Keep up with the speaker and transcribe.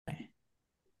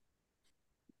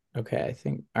Okay, I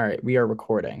think, all right, we are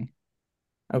recording.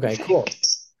 Okay, cool.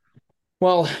 Perfect.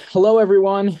 Well, hello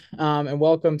everyone, and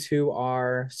welcome to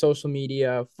our social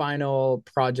media final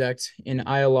project in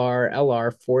ILR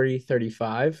LR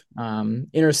 4035,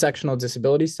 intersectional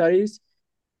disability studies.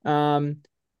 Um,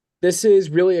 this is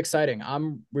really exciting.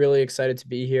 I'm really excited to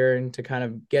be here and to kind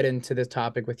of get into this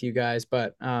topic with you guys.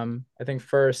 But I think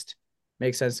first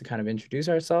makes sense to kind of introduce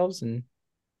ourselves and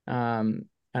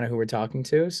kind of who we're talking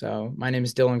to. So my name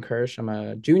is Dylan Kirsch. I'm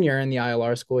a junior in the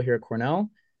ILR school here at Cornell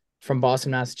from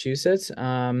Boston, Massachusetts.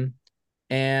 And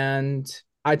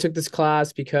I took this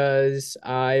class because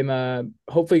I'm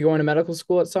hopefully going to medical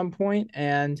school at some point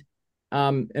and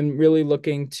am really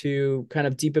looking to kind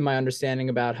of deepen my understanding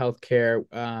about healthcare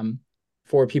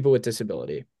for people with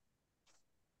disability.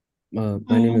 My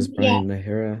name is Yeah, Brian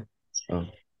Nahara. Oh,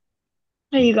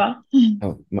 there you go.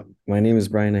 my name is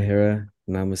Brian Nahara,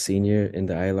 and I'm a senior in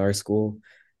the ILR school,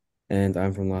 and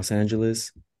I'm from Los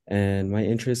Angeles. And my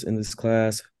interest in this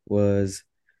class was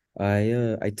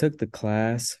I took the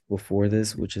class before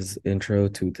this, which is Intro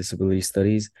to Disability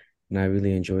Studies, and I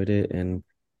really enjoyed it. And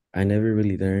I never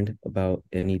really learned about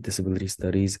any disability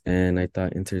studies, and I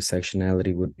thought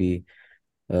intersectionality would be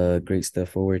a great step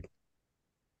forward.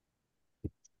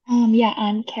 Yeah,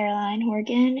 I'm Caroline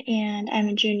Horgan, and I'm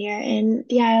a junior in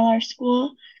the ILR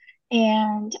school.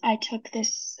 And I took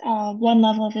this one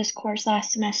level of this course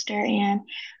last semester, and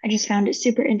I just found it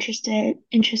super interesting,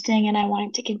 and I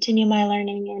wanted to continue my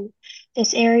learning in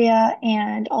this area.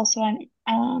 And also,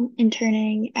 I'm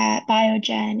interning at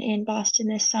Biogen in Boston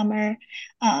this summer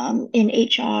in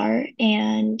HR,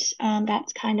 and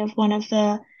that's kind of one of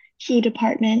the key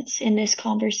departments in this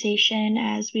conversation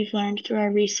as we've learned through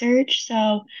our research.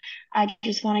 So I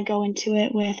just want to go into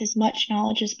it with as much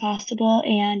knowledge as possible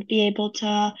and be able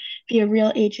to be a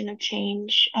real agent of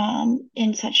change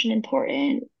in such an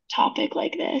important topic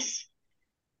like this.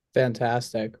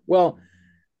 Fantastic. Well,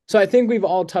 so I think we've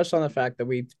all touched on the fact that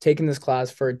we've taken this class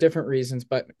for different reasons,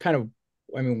 but kind of,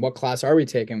 I mean, what class are we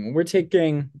taking? Well, we're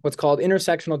taking what's called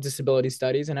intersectional disability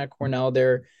studies, and at Cornell,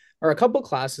 there are a couple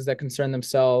classes that concern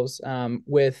themselves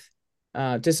with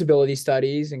disability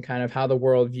studies and kind of how the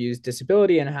world views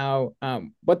disability and how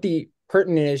what the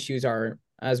pertinent issues are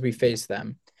as we face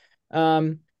them.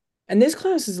 Um, and this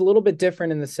class is a little bit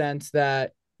different in the sense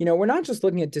that we're not just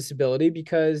looking at disability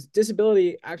because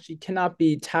disability actually cannot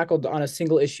be tackled on a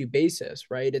single issue basis,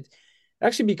 right? It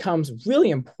actually becomes really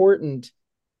important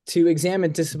to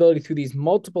examine disability through these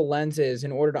multiple lenses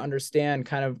in order to understand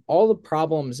kind of all the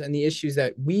problems and the issues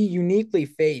that we uniquely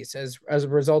face as a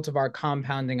result of our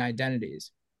compounding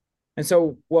identities. And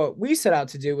so what we set out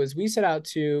to do was we set out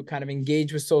to kind of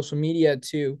engage with social media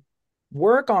to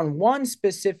work on one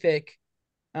specific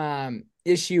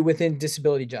issue within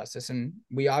disability justice. And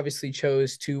we obviously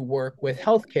chose to work with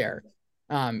healthcare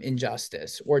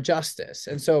injustice or justice.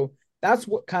 And so that's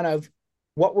what kind of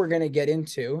what we're going to get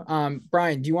into.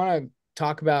 Brian, do you want to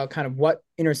talk about kind of what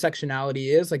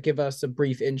intersectionality is? Like, give us a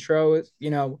brief intro.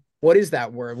 What is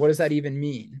that word? What does that even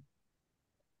mean?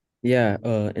 Yeah,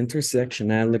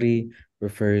 intersectionality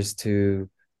refers to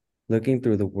looking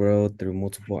through the world through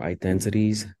multiple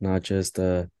identities, not just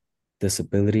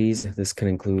disabilities. This can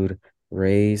include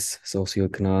race,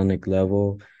 socioeconomic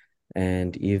level,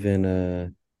 and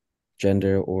even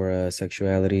gender or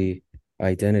sexuality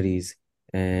identities.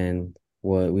 And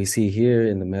what we see here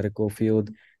in the medical field,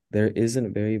 there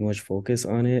isn't very much focus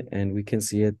on it, and we can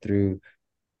see it through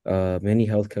many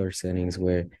healthcare settings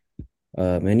where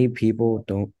many people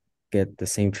don't get the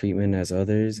same treatment as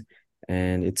others,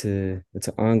 and it's an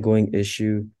ongoing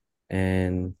issue.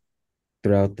 And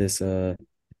throughout this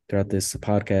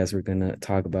podcast, we're gonna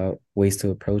talk about ways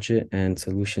to approach it and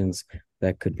solutions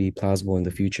that could be plausible in the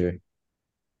future.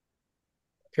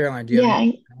 Caroline, do you have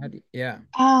Yeah, any? Yeah.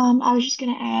 I was just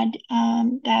going to add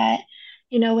that,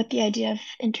 with the idea of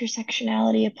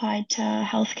intersectionality applied to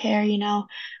healthcare,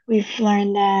 we've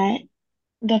learned that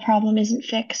the problem isn't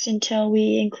fixed until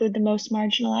we include the most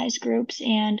marginalized groups.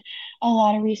 And a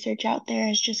lot of research out there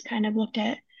has just kind of looked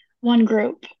at one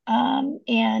group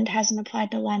and hasn't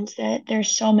applied the lens that there's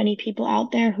so many people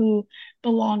out there who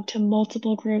belong to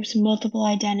multiple groups, multiple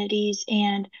identities,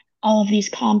 and all of these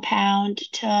compound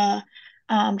to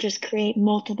just create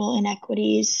multiple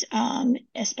inequities,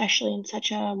 especially in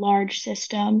such a large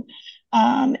system.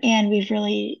 And we've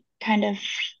really kind of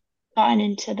gotten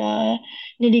into the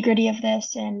nitty-gritty of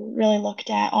this and really looked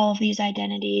at all of these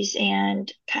identities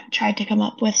and tried to come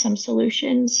up with some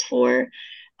solutions for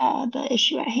the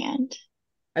issue at hand.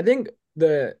 I think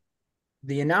the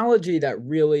analogy that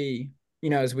really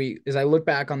as I look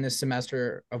back on this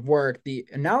semester of work, the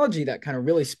analogy that kind of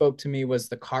really spoke to me was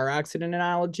the car accident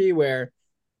analogy, where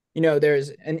there's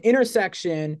an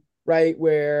intersection, right,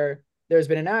 where there's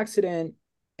been an accident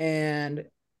and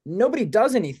nobody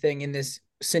does anything in this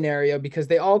scenario because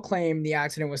they all claim the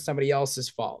accident was somebody else's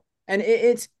fault. And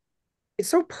it's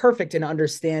so perfect in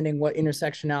understanding what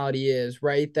intersectionality is,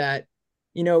 right? That,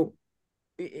 you know,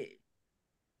 it,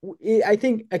 I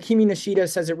think Akimi Nishida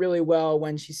says it really well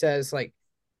when she says, like,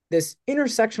 this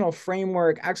intersectional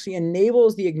framework actually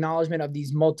enables the acknowledgement of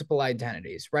these multiple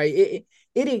identities, right?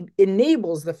 It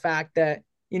enables the fact that,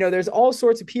 there's all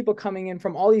sorts of people coming in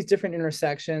from all these different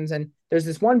intersections, and there's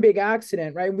this one big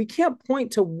accident, right? We can't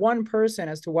point to one person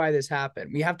as to why this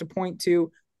happened. We have to point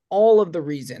to all of the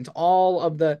reasons, all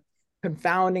of the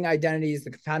confounding identities,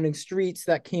 the confounding streets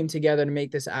that came together to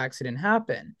make this accident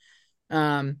happen.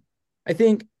 Um, I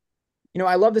think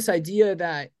I love this idea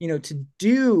that,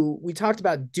 we talked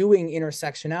about doing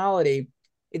intersectionality.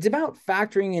 It's about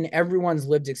factoring in everyone's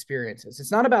lived experiences.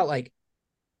 It's not about like,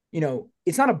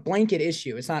 it's not a blanket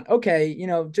issue. It's not, okay,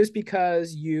 just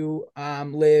because you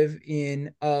live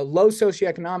in a low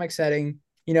socioeconomic setting,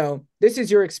 this is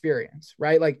your experience,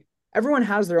 right? Like everyone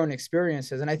has their own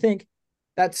experiences. And I think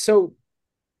that's so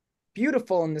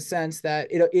beautiful in the sense that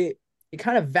it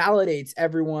kind of validates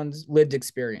everyone's lived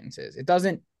experiences. It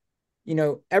doesn't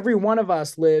every one of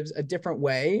us lives a different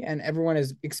way and everyone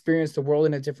has experienced the world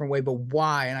in a different way, but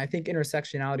why? And I think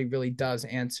intersectionality really does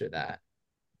answer that.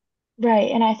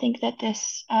 Right, and I think that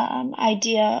this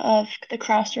idea of the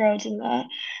crossroads and the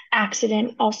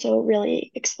accident also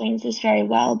really explains this very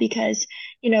well because,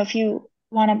 if you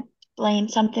want to blame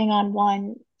something on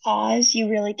one cause, you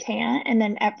really can't, and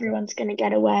then everyone's going to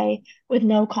get away with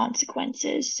no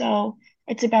consequences. So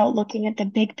it's about looking at the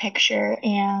big picture,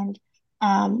 and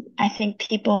I think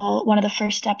one of the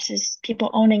first steps is people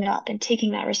owning up and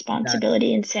taking that Exactly.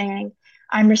 responsibility and saying,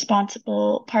 I'm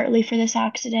responsible partly for this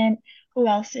accident, who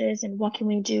else is, and what can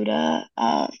we do to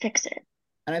fix it?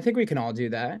 And I think we can all do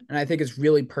that. And I think it's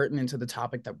really pertinent to the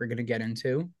topic that we're going to get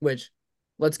into, which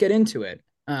let's get into it.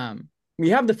 We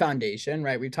have the foundation,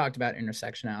 right? We've talked about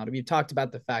intersectionality. We've talked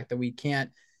about the fact that we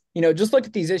can't, just look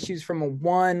at these issues from a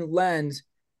one lens.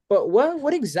 But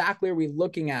what exactly are we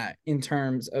looking at in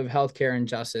terms of healthcare and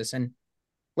justice? And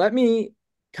let me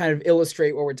kind of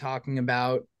illustrate what we're talking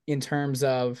about in terms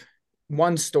of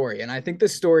one story. And I think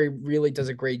this story really does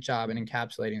a great job in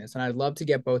encapsulating this. And I'd love to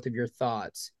get both of your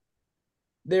thoughts.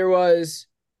 There was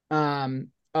um,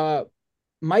 uh,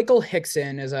 Michael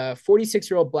Hickson is a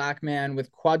 46-year-old black man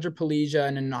with quadriplegia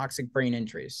and anoxic brain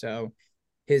injury. So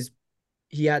his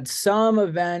he had some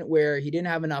event where he didn't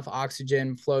have enough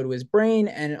oxygen flow to his brain,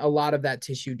 and a lot of that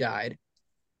tissue died.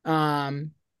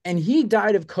 Um, and he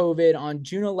died of COVID on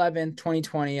June 11th,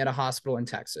 2020, at a hospital in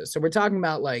Texas. So we're talking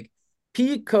about like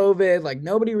peak COVID, like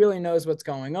nobody really knows what's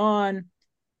going on.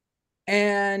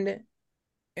 And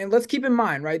let's keep in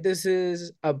mind, right? This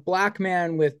is a black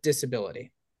man with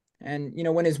disability. And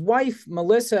when his wife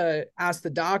Melissa asked the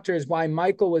doctors why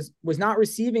Michael was not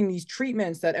receiving these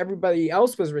treatments that everybody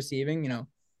else was receiving,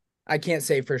 I can't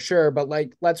say for sure, but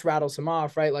like let's rattle some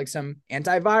off, right? Like some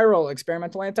antiviral,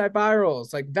 experimental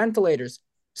antivirals, like ventilators,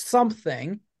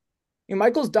 something.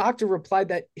 Michael's doctor replied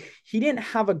that he didn't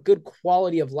have a good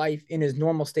quality of life in his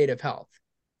normal state of health.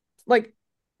 Like,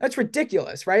 that's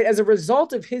ridiculous, right? As a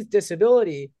result of his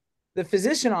disability, the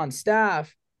physician on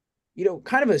staff,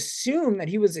 kind of assumed that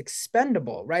he was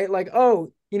expendable, right? Like,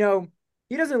 oh, he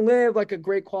doesn't live like a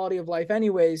great quality of life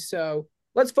anyways, so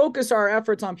let's focus our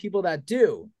efforts on people that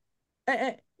do.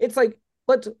 It's like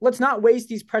let's not waste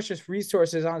these precious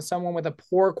resources on someone with a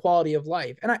poor quality of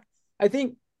life. And I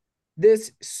think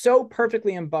this so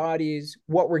perfectly embodies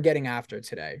what we're getting after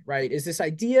today, right? Is this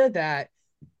idea that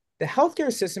the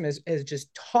healthcare system has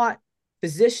just taught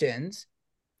physicians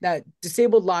that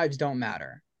disabled lives don't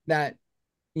matter. That,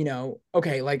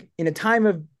 okay, like in a time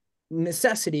of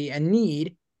necessity and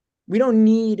need, we don't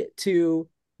need to,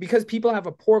 because people have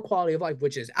a poor quality of life,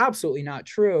 which is absolutely not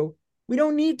true. We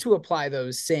don't need to apply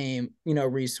those same,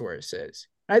 resources.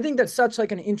 And I think that's such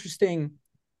like an interesting,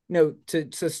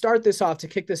 to start this off, to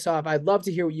kick this off. I'd love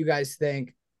to hear what you guys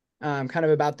think, kind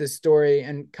of about this story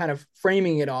and kind of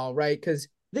framing it all, right? Because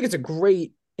I think it's a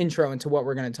great intro into what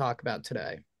we're going to talk about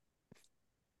today.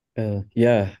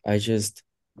 Yeah,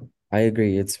 I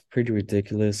agree. It's pretty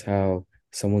ridiculous how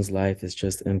someone's life is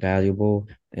just invaluable,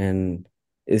 and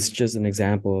it's just an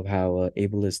example of how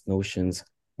ableist notions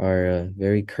are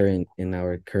very current in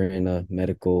our current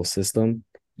medical system.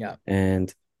 Yeah.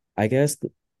 And I guess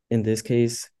in this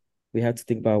case, we have to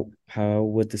think about how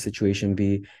would the situation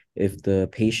be if the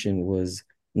patient was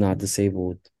not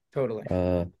disabled. Totally.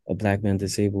 A black man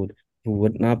disabled who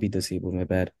would not be disabled, my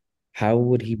bad, how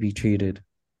would he be treated?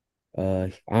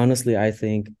 Honestly, I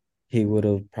think he would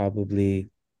have probably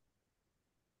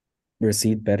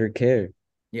received better care.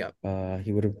 Yeah.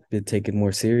 He would have been taken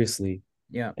more seriously.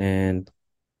 Yeah. And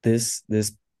this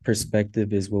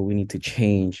perspective is what we need to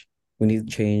change. We need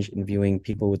to change in viewing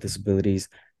people with disabilities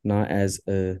not as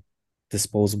a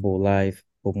disposable life,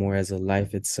 but more as a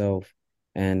life itself,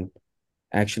 and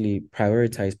actually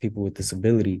prioritize people with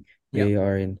disability. Yeah. They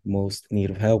are in most need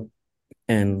of help.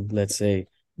 And let's say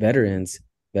veterans,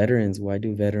 why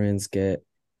do veterans get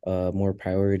more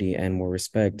priority and more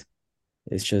respect?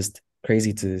 It's just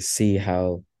crazy to see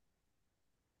how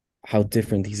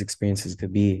different these experiences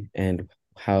could be and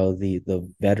how the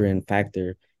veteran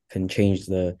factor can change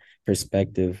the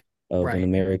perspective of an Right.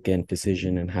 American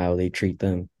physician and how they treat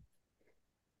them.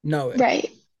 No, Right.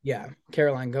 yeah.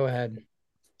 Caroline, go ahead.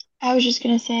 I was just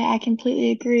going to say, I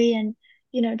completely agree. And,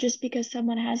 just because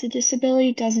someone has a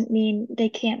disability doesn't mean they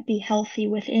can't be healthy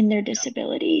within their Yeah.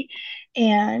 disability.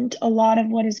 And a lot of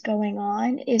what is going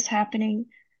on is happening,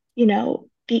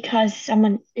 because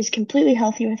someone is completely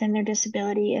healthy within their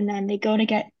disability and then they go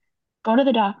to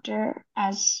the doctor,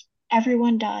 as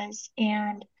everyone does,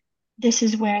 and this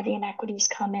is where the inequities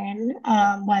come in,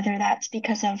 Yeah. whether that's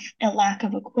because of a lack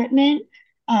of equipment,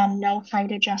 no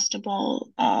height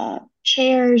adjustable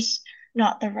chairs,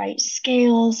 not the right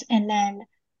scales, and then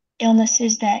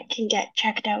illnesses that can get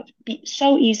checked out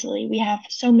so easily. We have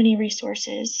so many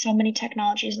resources, so many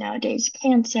technologies nowadays,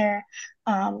 cancer,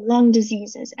 lung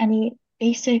diseases, any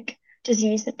basic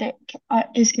disease that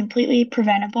is completely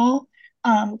preventable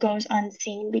goes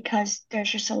unseen because there's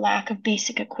just a lack of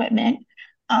basic equipment.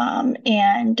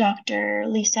 And Dr.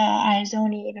 Lisa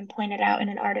Iazzoni even pointed out in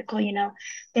an article,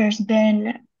 there's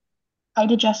been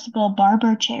height adjustable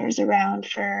barber chairs around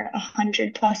for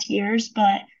 100 plus years,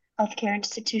 but healthcare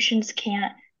institutions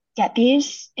can't get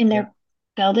these in Yeah. their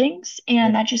buildings. Yeah.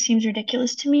 And that just seems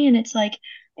ridiculous to me. And it's like,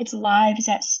 it's lives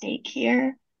at stake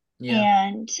here. Yeah.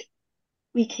 And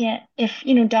we can't, if,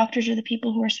 doctors are the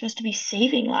people who are supposed to be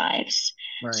saving lives.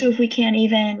 So Right. if we can't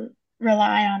even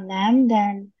rely on them,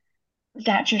 then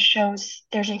that just shows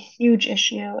there's a huge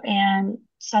issue and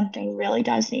something really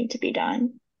does need to be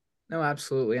done. No,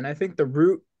 absolutely. And I think the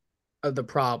root of the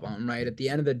problem, right, at the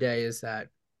end of the day is that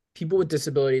people with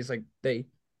disabilities, like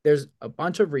there's a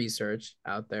bunch of research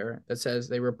out there that says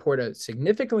they report a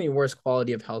significantly worse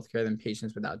quality of healthcare than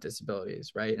patients without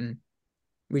disabilities, right? And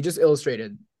we just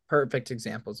illustrated perfect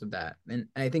examples of that. And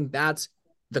I think that's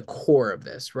the core of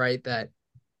this, right? That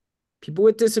people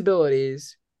with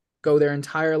disabilities go their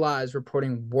entire lives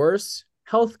reporting worse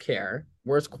healthcare,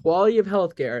 worse quality of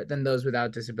healthcare than those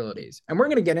without disabilities. And we're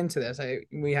going to get into this.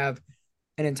 We have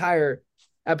an entire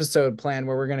episode planned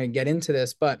where we're going to get into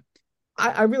this, but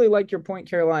I really like your point,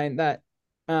 Caroline, that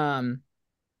um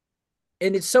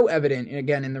and it's so evident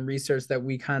again in the research that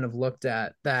we kind of looked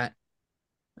at that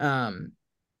um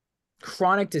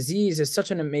chronic disease is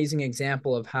such an amazing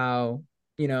example of how,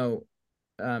 you know,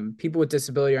 people with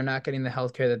disability are not getting the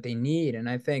healthcare that they need. And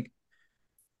I think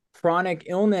chronic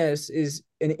illness is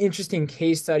an interesting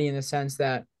case study in the sense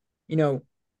that, you know,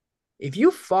 if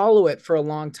you follow it for a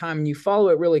long time and you follow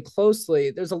it really closely,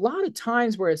 there's a lot of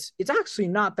times where it's actually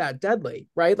not that deadly,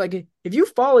 right? Like if you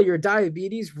follow your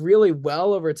diabetes really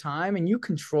well over time and you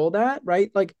control that, right?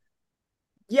 Like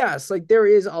yes, like there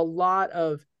is a lot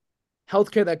of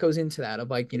healthcare that goes into that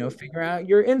of like, you know, figuring out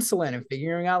your insulin and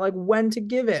figuring out like when to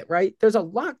give it, right? There's a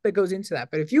lot that goes into that.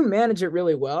 But if you manage it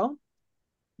really well,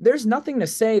 there's nothing to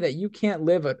say that you can't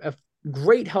live a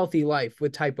great healthy life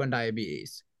with type 1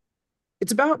 diabetes.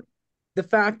 It's about the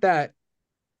fact that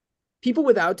people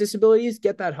without disabilities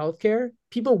get that healthcare.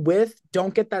 People with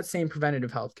don't get that same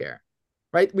preventative healthcare,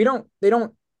 right? They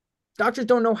don't, doctors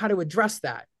don't know how to address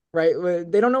that, right?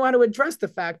 They don't know how to address the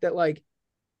fact that like,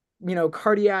 you know,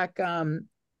 cardiac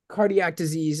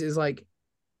disease is like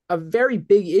a very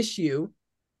big issue.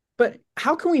 But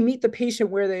how can we meet the patient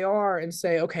where they are and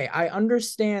say, okay, I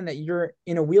understand that you're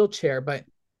in a wheelchair, but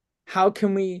how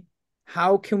can we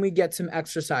get some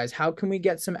exercise? How can we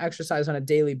get some exercise on a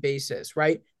daily basis,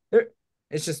 right? There,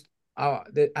 it's just I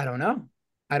don't know.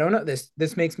 I don't know.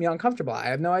 This makes me uncomfortable. I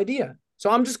have no idea.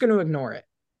 So I'm just going to ignore it.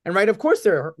 And right, of course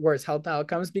there are worse health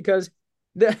outcomes because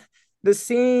the the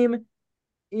same,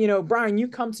 you know, Brian, you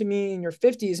come to me in your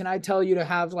 50s and I tell you to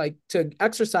have like to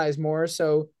exercise more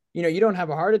so, you know, you don't have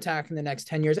a heart attack in the next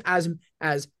 10 years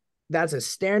as that's a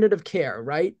standard of care,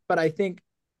 right? But I think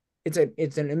it's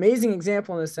an amazing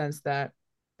example in the sense that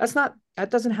that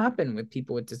doesn't happen with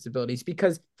people with disabilities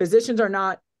because physicians are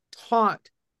not taught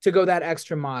to go that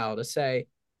extra mile to say,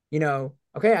 you know,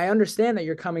 okay, I understand that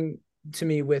you're coming to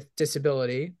me with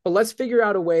disability, but let's figure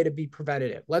out a way to be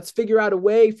preventative. Let's figure out a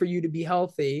way for you to be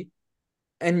healthy.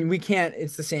 And we can't,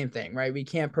 it's the same thing, right? We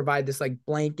can't provide this like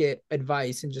blanket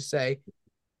advice and just say,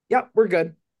 yep, we're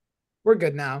good. We're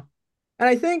good now. And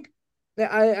I think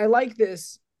that I like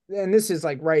this. And this is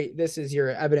like, right, this is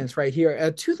your evidence right here.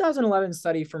 A 2011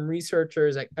 study from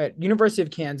researchers at University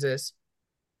of Kansas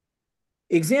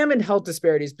examined health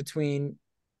disparities between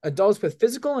adults with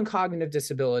physical and cognitive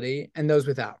disability and those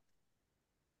without,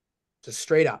 just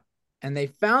straight up. And they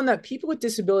found that people with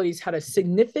disabilities had a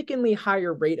significantly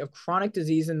higher rate of chronic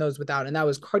disease than those without. And that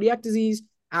was cardiac disease,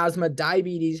 asthma,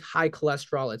 diabetes, high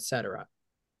cholesterol, etc.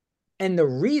 And the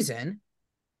reason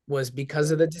was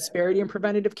because of the disparity in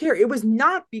preventative care. It was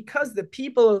not because the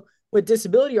people with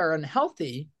disability are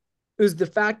unhealthy. It was the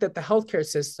fact that the healthcare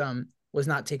system was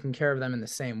not taking care of them in the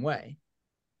same way.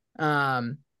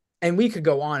 Um, and we could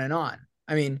go on and on.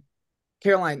 I mean,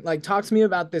 Caroline, like, talk to me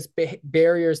about this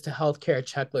barriers to healthcare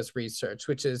checklist research,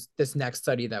 which is this next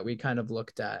study that we kind of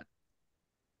looked at.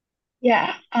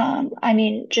 Yeah, I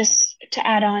mean, just to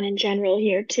add on in general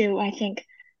here too, I think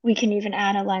we can even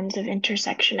add a lens of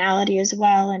intersectionality as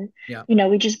well. And, Yeah,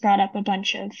 we just brought up a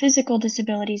bunch of physical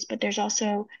disabilities, but there's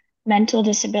also mental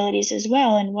disabilities as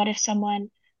well. And what if someone,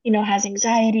 has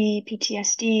anxiety,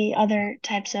 PTSD, other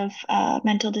types of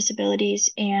mental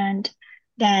disabilities, and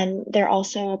then they're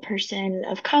also a person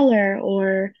of color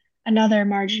or another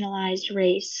marginalized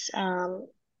race,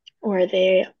 or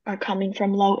they are coming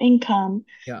from low income.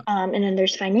 yeah, And then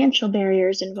there's financial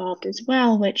barriers involved as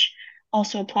well, which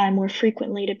also apply more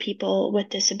frequently to people with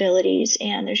disabilities.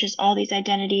 And there's just all these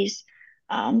identities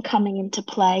coming into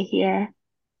play here.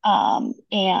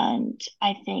 And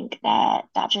I think that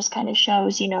that just kind of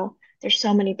shows, there's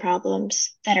so many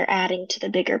problems that are adding to the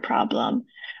bigger problem.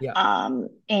 yeah,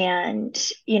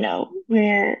 And,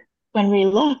 when we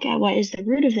look at what is the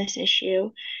root of this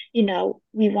issue,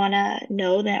 we want to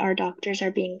know that our doctors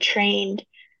are being trained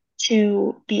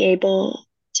to be able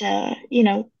to,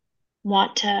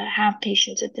 want to have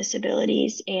patients with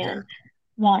disabilities and exactly.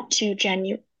 want to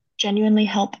genuinely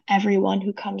help everyone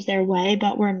who comes their way,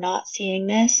 but we're not seeing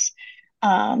this.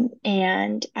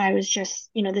 And I was just,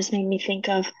 this made me think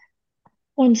of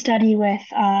one study with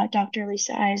Dr.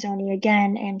 Lisa Iazzoni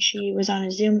again, and she was on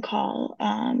a Zoom call.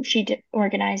 She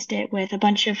organized it with a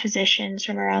bunch of physicians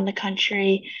from around the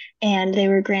country, and they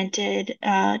were granted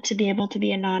to be able to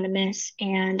be anonymous.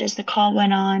 And as the call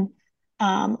went on,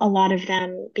 a lot of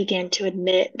them began to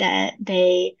admit that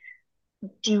they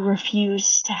do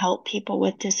refuse to help people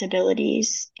with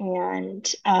disabilities. And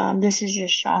this is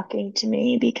just shocking to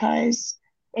me because,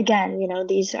 again,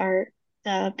 these are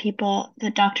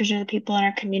the doctors are the people in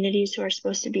our communities who are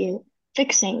supposed to be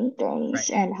fixing Right, things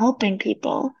and helping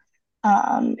people.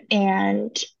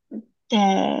 And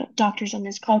the doctors on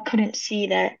this call couldn't see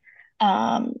that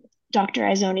um, Dr.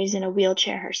 Izzoni's in a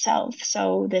wheelchair herself.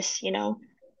 So this,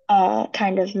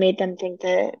 kind of made them think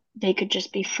that they could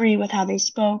just be free with how they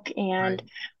spoke. And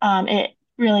right, it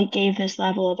really gave this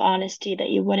level of honesty that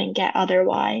you wouldn't get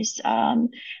otherwise.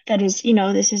 That is,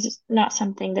 this is not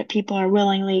something that people are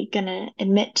willingly going to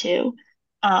admit to.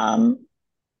 Um,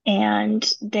 and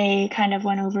they kind of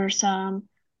went over some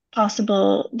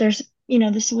possible there's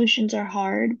the solutions are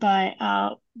hard, but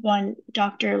one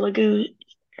Dr. Lagu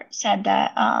said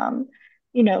that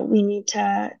we need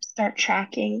to start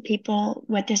tracking people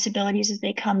with disabilities as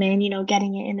they come in,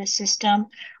 getting it in the system,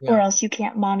 or yeah. else you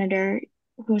can't monitor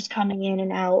who's coming in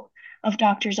and out of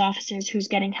doctors' offices, who's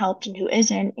getting helped and who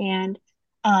isn't. And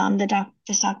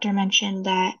this doctor mentioned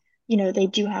that they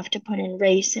do have to put in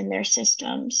race in their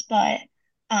systems, but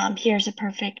here's a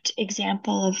perfect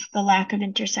example of the lack of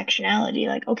intersectionality.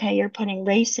 Like, okay, you're putting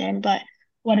race in, but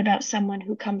what about someone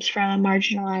who comes from a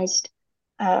marginalized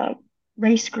uh,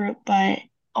 race group, but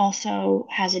also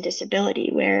has a disability?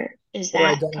 Where is Or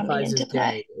that coming identifies as into gay,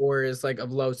 play? or is like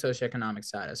of low socioeconomic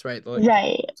status, right? Like,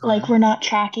 Right. Like, time. we're not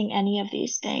tracking any of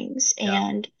these things. Yeah,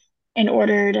 And in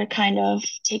order to kind of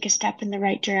take a step in the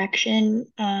right direction,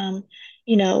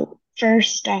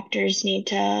 first doctors need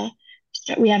to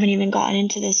start, we haven't even gotten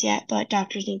into this yet, but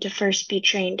doctors need to first be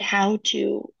trained how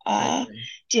to I agree.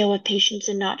 deal with patients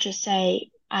and not just say,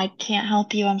 I can't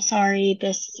help you. I'm sorry.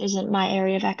 This isn't my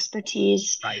area of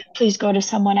expertise. Right. Please go to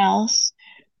someone else.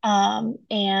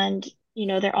 And,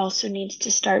 there also needs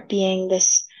to start being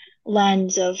this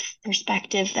lens of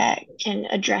perspective that can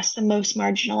address the most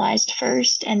marginalized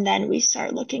first, and then we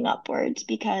start looking upwards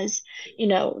because,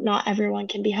 not everyone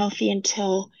can be healthy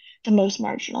until the most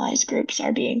marginalized groups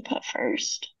are being put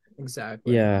first.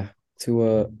 Exactly. Yeah,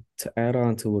 to add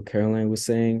on to what Caroline was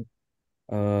saying,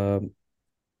 um,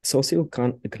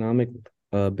 socioeconomic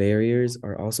barriers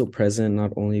are also present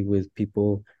not only with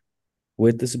people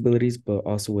with disabilities, but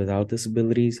also without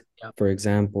disabilities. Yep. For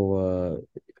example,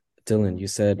 Dylan, you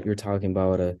said you're talking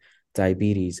about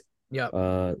diabetes. Yep.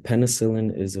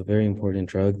 Penicillin is a very important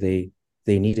drug. They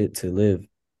need it to live.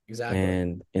 Exactly.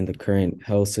 And in the current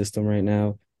health system right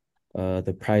now,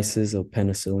 the prices of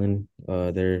penicillin,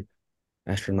 they're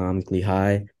astronomically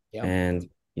high. Yep. And,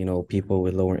 people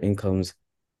with lower incomes,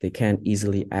 they can't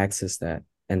easily access that.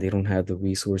 And they don't have the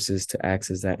resources to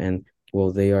access that. And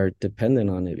well, they are dependent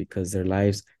on it because their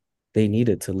lives, they need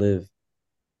it to live.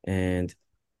 And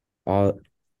all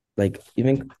like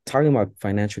even talking about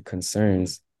financial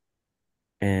concerns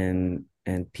and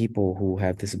people who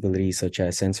have disabilities such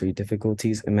as sensory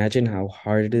difficulties, imagine how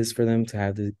hard it is for them to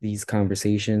have these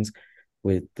conversations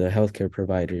with the healthcare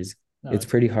providers. No, It's it's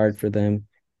pretty hard for them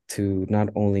to not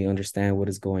only understand what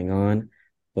is going on,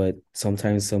 but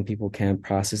sometimes some people can't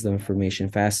process the information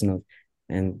fast enough.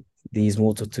 And these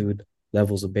multitude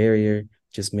levels of barrier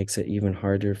just makes it even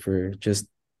harder for just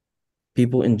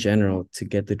people in general to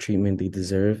get the treatment they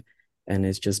deserve. And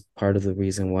it's just part of the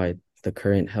reason why the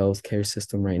current healthcare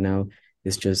system right now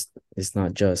is just it's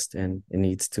not just and it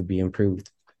needs to be improved.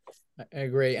 I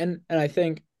agree. And I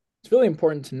think it's really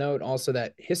important to note also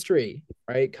that history,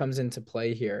 right, comes into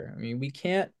play here. I mean, we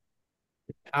can't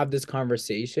have this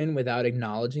conversation without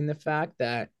acknowledging the fact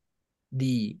that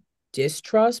the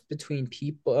distrust between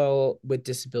people with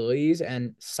disabilities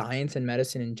and science and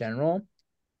medicine in general,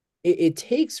 it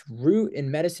takes root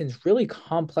in medicine's really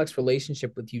complex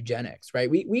relationship with eugenics, right?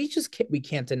 We just we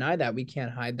can't deny that. We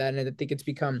can't hide that. And I think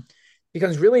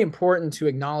becomes really important to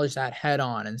acknowledge that head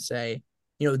on and say,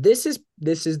 this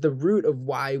is the root of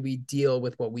why we deal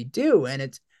with what we do. And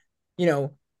it's, you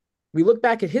know, we look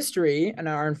back at history and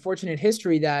our unfortunate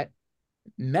history that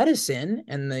medicine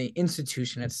and the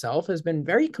institution itself has been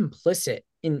very complicit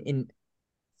in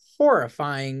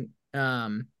horrifying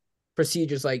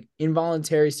procedures like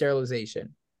involuntary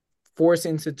sterilization, forced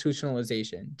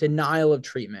institutionalization, denial of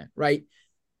treatment, right?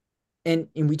 And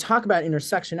we talk about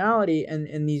intersectionality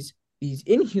and these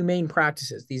inhumane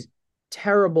practices, these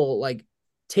terrible, like,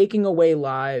 taking away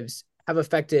lives have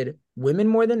affected women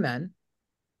more than men,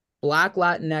 Black,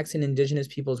 Latinx, and indigenous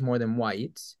peoples more than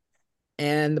whites,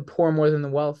 and the poor more than the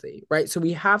wealthy, right? So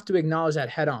we have to acknowledge that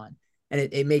head on. And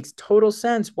it makes total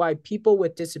sense why people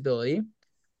with disability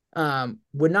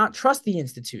would not trust the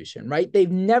institution, right? They've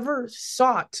never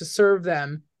sought to serve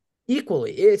them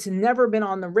equally. It's never been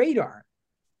on the radar.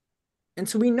 And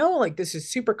so we know, like, this is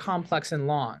super complex and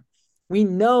long. We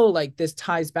know, like, this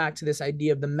ties back to this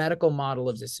idea of the medical model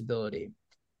of disability.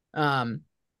 Um,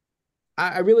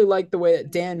 I really like the way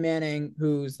that Dan Manning,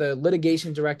 who's the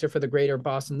litigation director for the Greater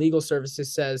Boston Legal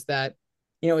Services, says that,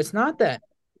 it's not that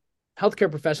healthcare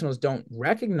professionals don't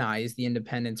recognize the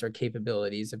independence or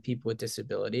capabilities of people with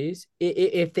disabilities.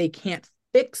 If they can't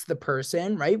fix the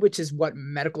person, right, which is what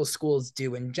medical schools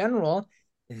do in general,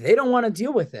 they don't want to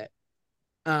deal with it.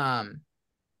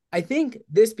 I think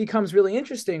this becomes really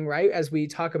interesting, right, as we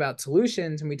talk about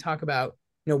solutions and we talk about,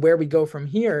 where we go from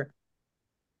here.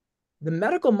 The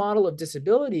medical model of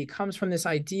disability comes from this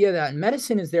idea that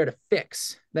medicine is there to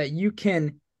fix, that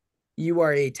you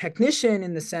are a technician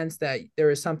in the sense that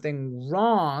there is something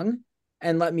wrong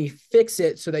and let me fix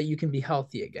it so that you can be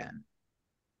healthy again.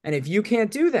 And if you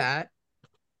can't do that,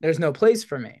 there's no place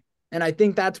for me. And I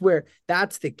think that's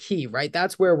the key, right?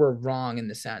 That's where we're wrong in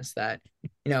the sense that,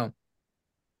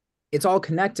 it's all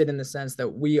connected in the sense that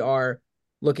we are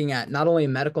looking at not only a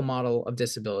medical model of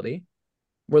disability,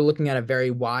 we're looking at a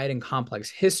very wide and complex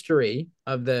history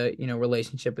of the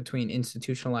relationship between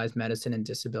institutionalized medicine and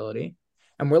disability,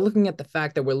 and we're looking at the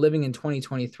fact that we're living in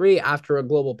 2023 after a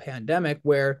global pandemic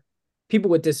where people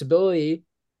with disability,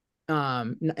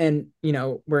 and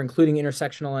we're including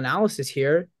intersectional analysis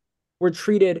here, were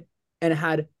treated and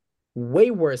had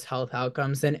way worse health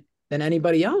outcomes than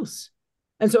anybody else.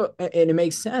 And so, and it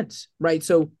makes sense, right?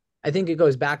 So I think it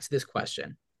goes back to this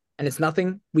question, and it's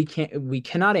nothing we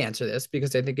cannot answer this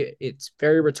because I think it's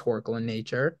very rhetorical in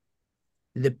nature.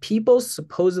 The people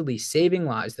supposedly saving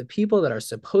lives, the people that are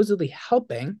supposedly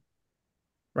helping,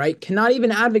 right, cannot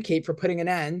even advocate for putting an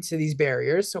end to these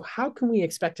barriers. So how can we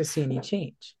expect to see any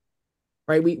change,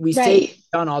 right? We say Right. we've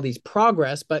done all these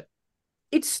progress, but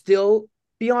it's still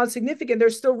beyond significant.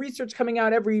 There's still research coming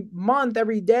out every month,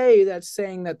 every day that's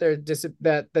saying that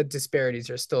that the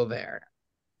disparities are still there.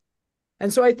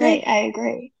 And so I think Right. I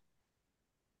agree.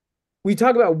 we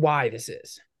talk about why this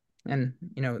is. And,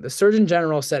 the Surgeon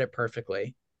General said it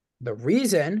perfectly. The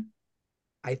reason,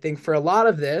 I think, for a lot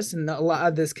of this and a lot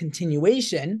of this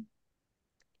continuation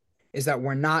is that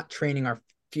we're not training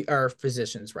our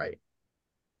physicians right.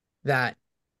 That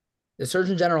the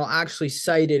Surgeon General actually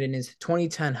cited in his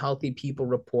 2010 Healthy People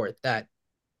report that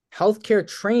healthcare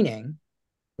training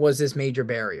was this major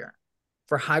barrier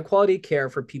for high quality care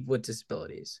for people with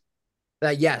disabilities.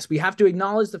 That yes, we have to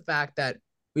acknowledge the fact that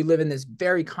we live in this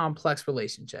very complex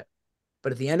relationship.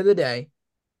 But at the end of the day,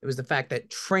 it was the fact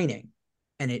that training,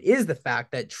 and it is the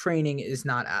fact that training is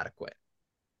not adequate.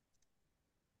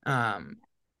 Um,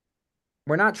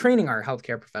 we're not training our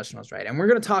healthcare professionals right, and we're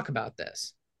going to talk about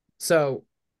this. So,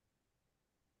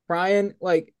 Brian,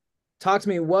 like, talk to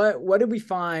me. What did we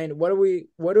find? What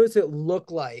does it look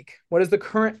like? What does the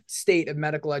current state of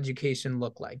medical education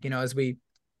look like? As we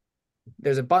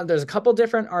there's a couple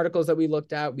different articles that we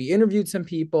looked at. We interviewed some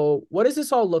people. What does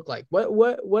this all look like? What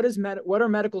are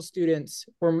medical students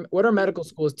or what are medical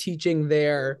schools teaching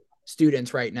their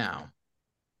students right now?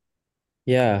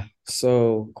 Yeah,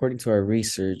 so according to our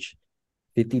research,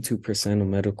 52% of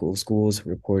medical schools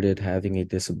reported having a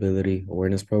disability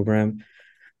awareness program,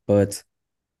 but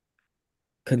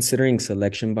considering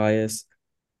selection bias,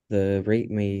 the rate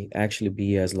may actually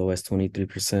be as low as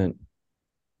 23%,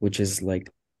 which is like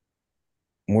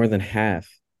more than half.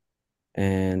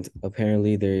 And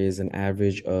apparently, there is an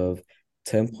average of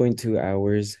 10.2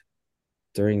 hours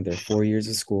during their 4 years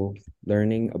of school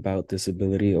learning about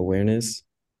disability awareness.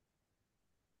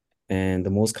 And the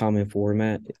most common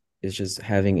format is just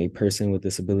having a person with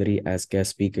disability as guest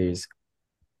speakers,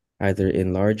 either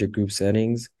in large or group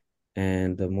settings.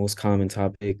 And the most common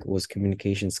topic was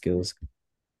communication skills.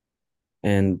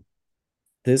 And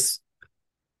this,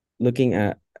 looking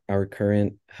at our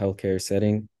current healthcare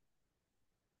setting,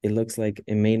 it looks like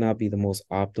it may not be the most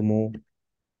optimal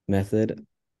method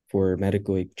for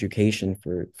medical education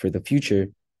for the future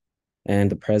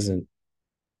and the present.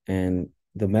 And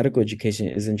the medical education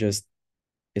isn't just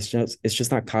it's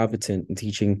just not competent in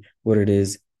teaching what it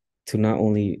is to not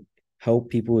only help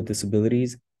people with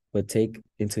disabilities, but take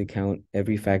into account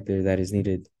every factor that is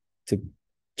needed to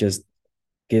just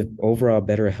give overall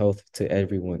better health to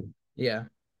everyone. Yeah,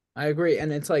 I agree.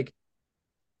 And it's like,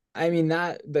 I mean,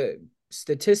 that the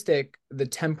statistic, the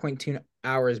 10.2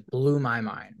 hours blew my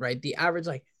mind, right? The average,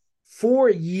 like 4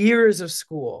 years of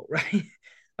school, right?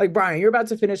 Like, Brian, you're about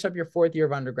to finish up your fourth year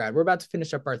of undergrad. We're about to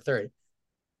finish up our third.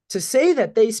 To say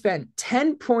that they spent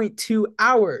 10.2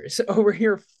 hours over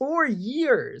here, 4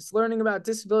 years learning about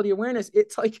disability awareness,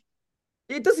 it's like,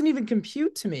 it doesn't even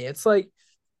compute to me. It's like,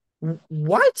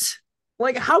 what?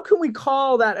 Like, how can we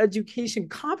call that education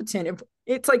competent? If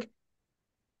it's like,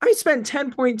 I spent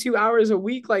 10.2 hours a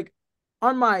week, like,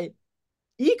 on my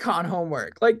econ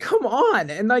homework. Like, come on.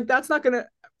 And like, that's not going to,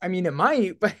 I mean, it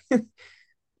might, but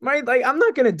might, like, I'm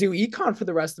not going to do econ for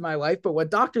the rest of my life. But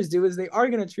what doctors do is they are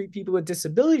going to treat people with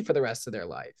disability for the rest of their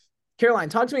life. Caroline,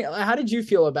 talk to me. How did you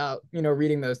feel about,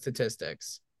 reading those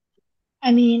statistics?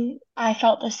 I mean, I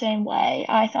felt the same way.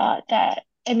 I thought that,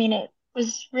 I mean, it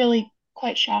was really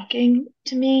quite shocking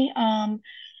to me, in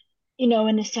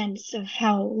the sense of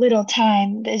how little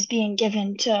time is being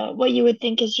given to what you would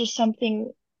think is just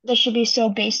something that should be so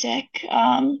basic.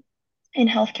 In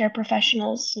healthcare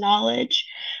professionals' knowledge.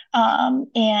 But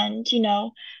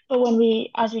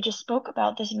as we just spoke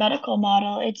about this medical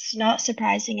model, it's not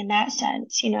surprising in that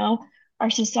sense. Our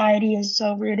society is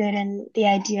so rooted in the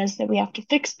ideas that we have to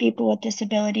fix people with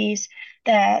disabilities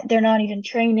that they're not even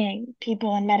training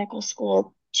people in medical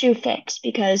school to fix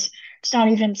because it's not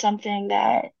even something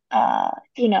that,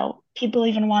 people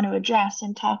even want to address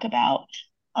and talk about.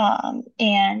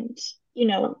 And, you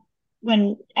know,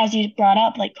 when, as you brought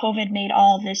up, like COVID made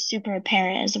all of this super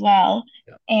apparent as well.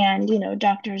 Yeah. And,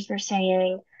 doctors were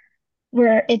saying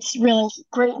where it's really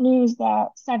great news that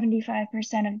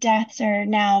 75% of deaths are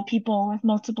now people with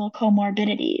multiple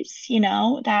comorbidities.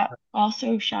 That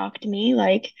also shocked me.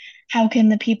 Like, how can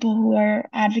the people who are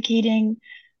advocating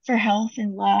for health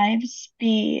and lives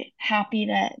be happy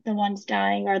that the ones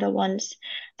dying are the ones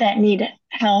that need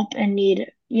help and need,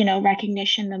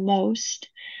 recognition the most?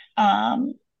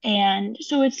 Um, and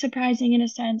so it's surprising in a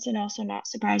sense and also not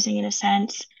surprising in a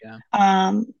sense. Yeah.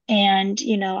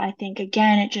 I think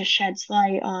again, it just sheds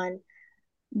light on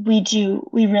we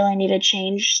really need a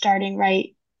change starting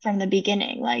right from the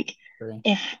beginning. Like, Agree.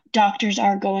 if doctors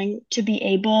are going to be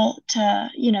able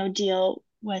to, deal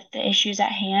with the issues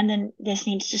at hand, then this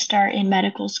needs to start in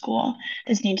medical school.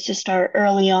 This needs to start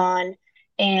early on,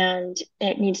 and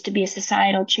it needs to be a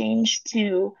societal change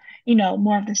to,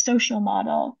 more of the social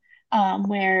model,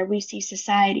 where we see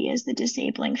society as the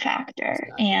disabling factor.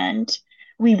 Exactly. And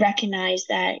we recognize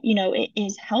that, it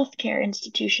is healthcare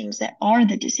institutions that are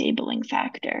the disabling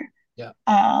factor. Yeah.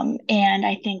 And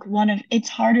I think it's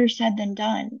harder said than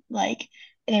done. Like,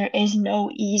 there is no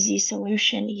easy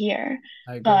solution here,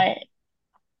 I agree. but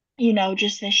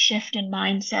just this shift in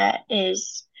mindset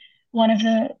is one of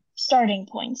the starting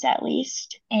points, at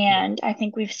least. Yeah. And I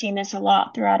think we've seen this a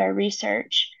lot throughout our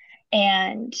research.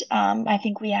 And I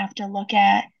think we have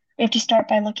to start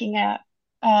by looking at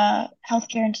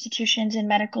healthcare institutions and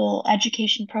medical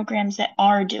education programs that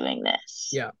are doing this.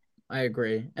 Yeah, I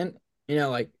agree. And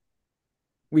like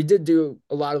we did do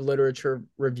a lot of literature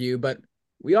review, but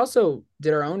we also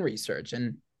did our own research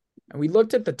and we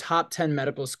looked at the top 10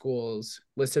 medical schools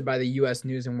listed by the US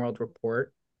News and World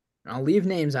Report. And I'll leave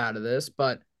names out of this,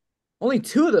 but only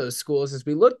two of those schools, as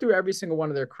we looked through every single one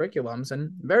of their curriculums,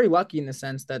 and very lucky in the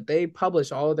sense that they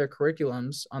publish all of their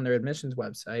curriculums on their admissions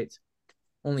websites.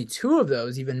 Only two of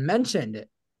those even mentioned it.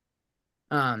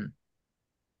 Um,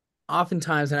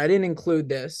 Oftentimes, and I didn't include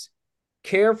this,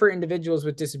 care for individuals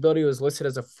with disability was listed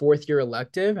as a fourth year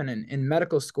elective. And in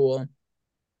medical school,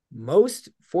 most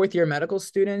fourth year medical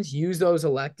students use those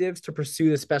electives to pursue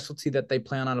the specialty that they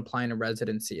plan on applying a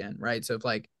residency in, right? So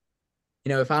if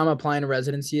if I'm applying a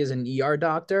residency as an ER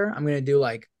doctor, I'm going to do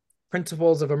like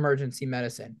principles of emergency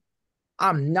medicine.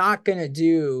 I'm not going to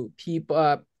do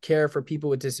people care for people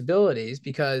with disabilities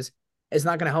because it's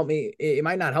not going to help me. It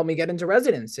might not help me get into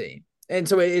residency. And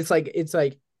so it's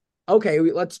like, okay,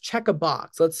 let's check a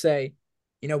box. Let's say,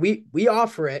 we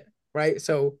offer it, right?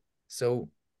 So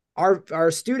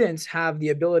our students have the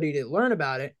ability to learn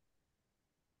about it,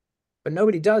 but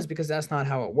nobody does because that's not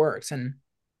how it works. And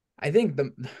I think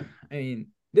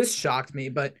this shocked me,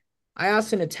 but I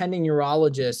asked an attending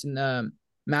urologist in the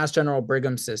Mass General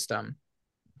Brigham system.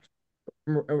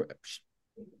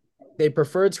 They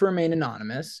preferred to remain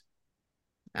anonymous.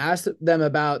 Asked them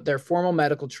about their formal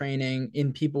medical training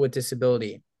in people with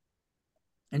disability.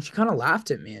 And she kind of laughed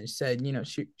at me and said,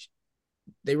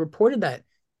 they reported that,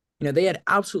 they had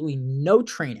absolutely no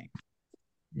training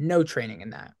in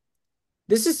that.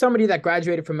 This is somebody that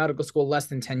graduated from medical school less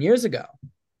than 10 years ago.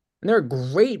 And they're a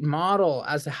great model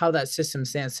as to how that system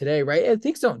stands today, right? And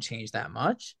things don't change that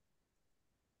much.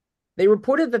 They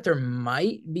reported that there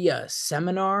might be a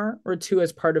seminar or two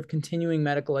as part of continuing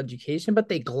medical education, but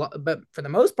but for the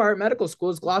most part, medical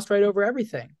schools glossed right over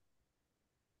everything.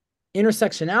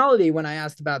 Intersectionality, when I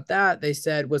asked about that, they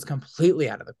said was completely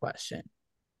out of the question.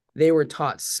 They were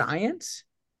taught science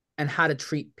and how to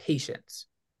treat patients,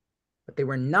 but they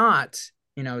were not,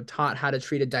 taught how to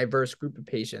treat a diverse group of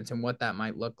patients and what that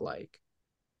might look like.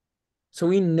 So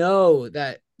we know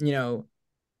that,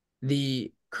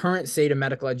 the current state of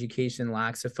medical education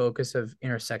lacks a focus of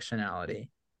intersectionality.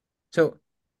 So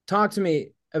talk to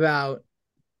me about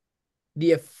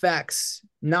the effects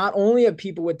not only of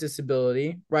people with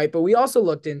disability, right? But we also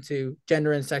looked into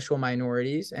gender and sexual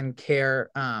minorities and care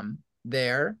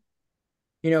there.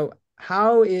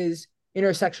 How is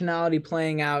intersectionality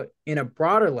playing out in a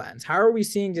broader lens? How are we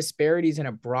seeing disparities in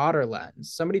a broader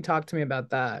lens? Somebody talk to me about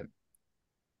that.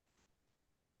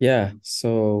 Yeah,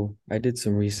 so I did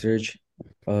some research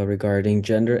regarding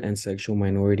gender and sexual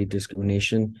minority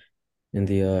discrimination in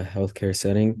the healthcare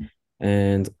setting.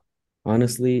 And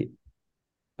honestly,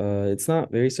 it's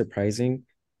not very surprising.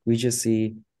 We just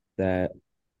see that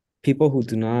people who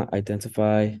do not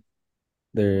identify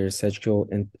their sexual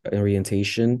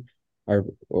orientation are,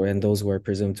 or and those who are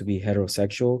presumed to be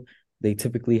heterosexual, they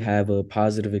typically have a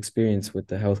positive experience with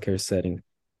the healthcare setting,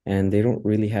 and they don't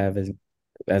really have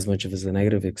as much of as a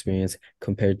negative experience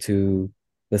compared to,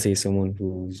 let's say, someone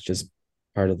who's just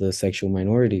part of the sexual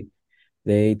minority.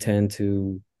 They tend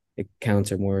to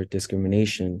encounter more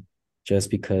discrimination just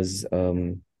because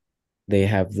they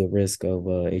have the risk of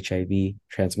HIV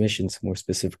transmissions, more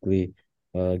specifically,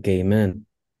 gay men.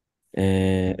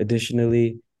 And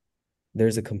additionally,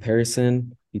 there's a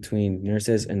comparison between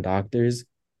nurses and doctors.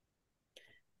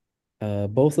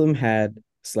 Both of them had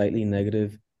slightly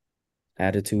negative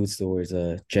attitudes towards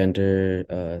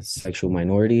gender, sexual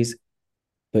minorities.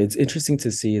 But it's interesting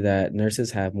to see that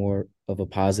nurses have more of a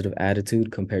positive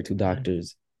attitude compared to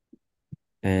doctors.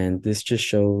 And this just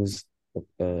shows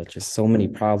just so many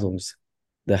problems,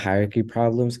 the hierarchy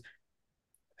problems.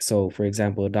 So, for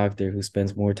example, a doctor who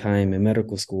spends more time in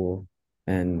medical school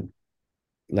and,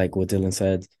 like what Dylan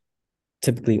said,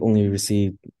 typically only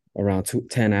receive around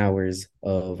 10 hours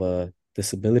of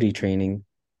disability training.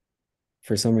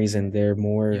 For some reason, they're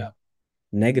more Yeah.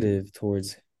 negative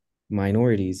towards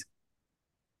minorities.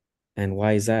 And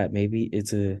why is that? Maybe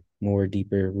it's a more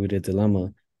deeper rooted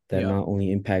dilemma that Yeah. not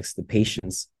only impacts the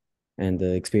patients and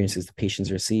the experiences the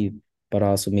patients receive, but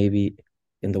also maybe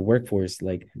in the workforce,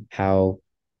 like how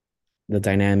the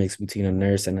dynamics between a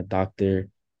nurse and a doctor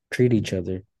treat each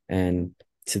other. And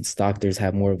since doctors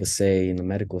have more of a say in the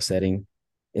medical setting,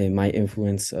 it might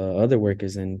influence other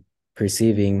workers in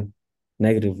perceiving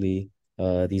negatively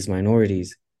these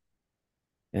minorities.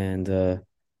 And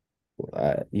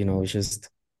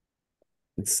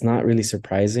it's not really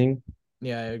surprising.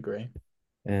 Yeah, I agree.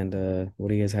 And what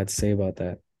do you guys have to say about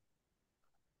that?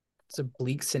 It's a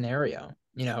bleak scenario.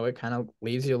 It kind of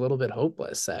leaves you a little bit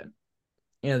hopeless that,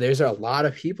 there's a lot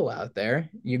of people out there.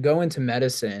 You go into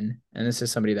medicine, and this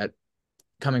is somebody that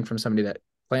coming from somebody that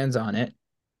plans on it.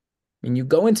 And you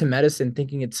go into medicine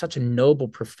thinking it's such a noble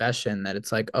profession that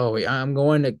it's like, oh, yeah, I'm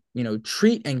going to,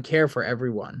 treat and care for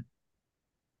everyone.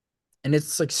 And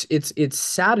it's like it's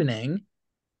saddening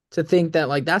to think that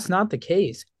like that's not the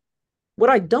case. What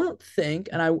I don't think,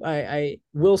 and I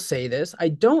will say this, I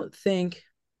don't think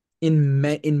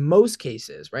in most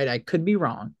cases, right? I could be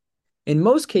wrong. In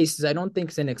most cases, I don't think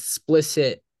it's an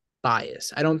explicit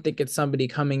bias. I don't think it's somebody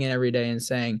coming in every day and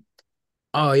saying,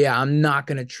 "Oh yeah, I'm not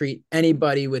going to treat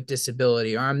anybody with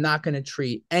disability, or I'm not going to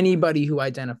treat anybody who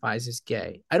identifies as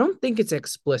gay." I don't think it's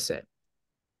explicit.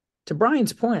 To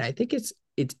Brian's point, I think it's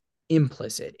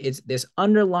implicit. It's this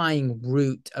underlying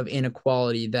root of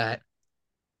inequality that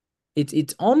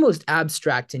it's almost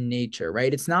abstract in nature,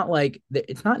 right? It's not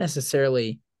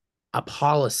necessarily a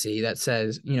policy that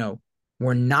says,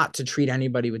 we're not to treat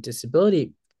anybody with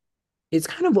disability. It's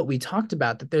kind of what we talked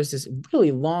about, that there's this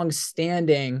really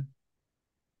long-standing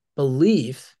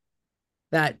belief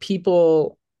that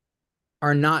people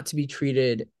are not to be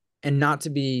treated and not to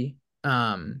be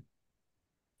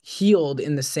healed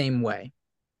in the same way.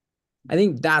 I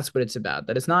think that's what it's about.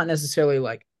 That it's not necessarily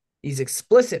like these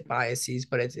explicit biases,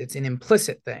 but it's an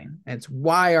implicit thing. And it's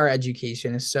why our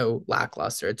education is so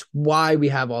lackluster. It's why we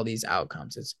have all these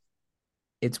outcomes.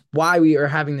 It's why we are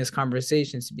having this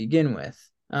conversation to begin with.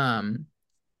 And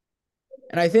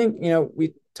I think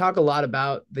we talk a lot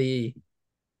about this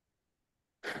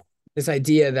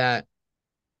idea that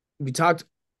we talked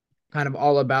kind of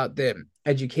all about the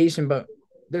education, but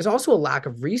there's also a lack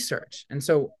of research. And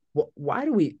so why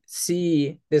do we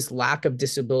see this lack of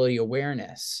disability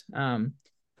awareness?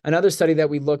 Another study that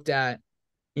we looked at,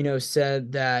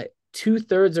 said that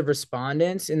 2/3 of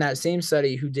respondents in that same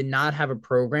study who did not have a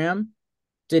program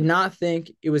did not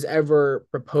think it was ever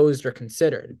proposed or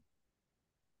considered.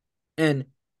 And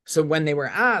so when they were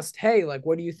asked, hey, like,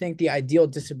 what do you think the ideal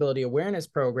disability awareness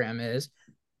program is?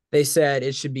 They said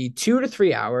it should be 2 to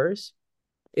 3 hours.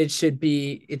 It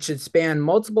should span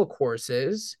multiple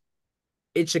courses.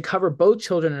 It should cover both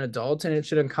children and adults, and it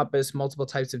should encompass multiple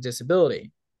types of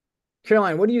disability.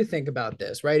 Caroline, what do you think about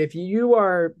this, right? If you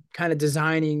are kind of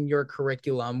designing your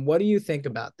curriculum, what do you think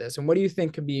about this? And what do you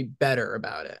think could be better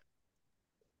about it?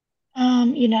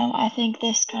 I think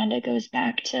this kind of goes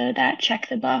back to that check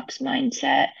the box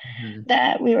mindset Mm-hmm.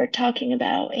 that we were talking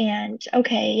about. And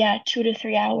okay, yeah, 2 to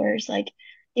 3 hours, like,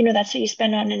 that's what you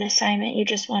spend on an assignment. You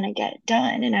just want to get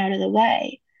done and out of the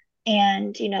way.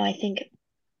 And, I think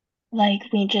like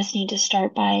we just need to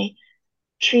start by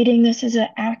treating this as an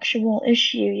actual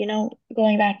issue,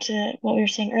 going back to what we were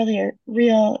saying earlier,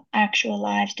 real actual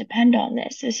lives depend on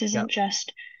this. This Yeah. isn't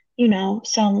just,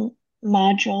 some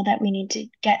module that we need to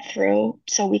get through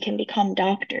so we can become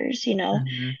doctors,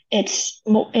 Mm-hmm.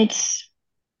 it's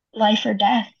life or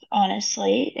death,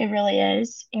 honestly. It really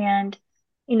is. And,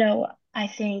 I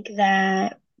think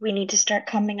that we need to start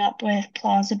coming up with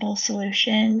plausible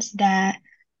solutions that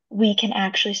we can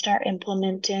actually start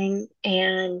implementing.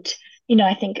 And,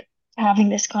 I think having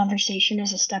this conversation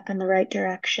is a step in the right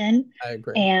direction. I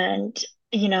agree. And,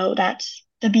 that's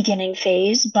the beginning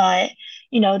phase. But,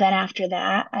 then after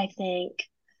that, I think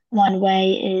one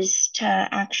way is to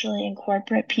actually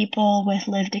incorporate people with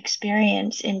lived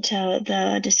experience into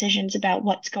the decisions about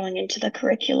what's going into the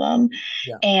curriculum.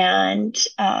 Yeah. And,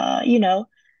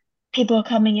 people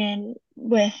coming in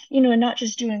with, not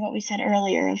just doing what we said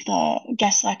earlier of the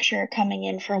guest lecturer coming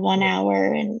in for 1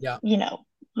 hour and, Yeah.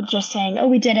 just saying, oh,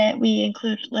 we did it. We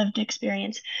include lived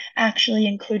experience, actually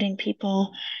including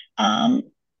people, um,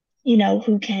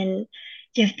 who can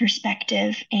give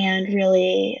perspective and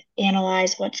really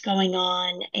analyze what's going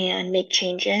on and make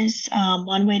changes.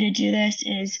 One way to do this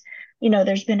is,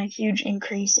 there's been a huge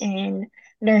increase in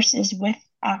nurses with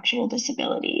actual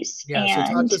disabilities. Yeah. So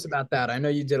talk And to us about that. I know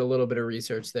you did a little bit of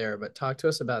research there, but talk to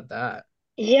us about that.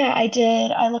 yeah, I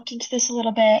did. I looked into this a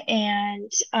little bit,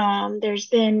 and there's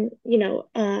been,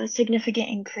 a significant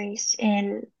increase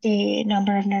in the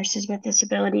number of nurses with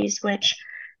disabilities, which,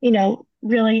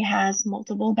 really has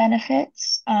multiple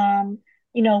benefits.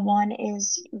 One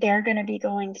is they're going to be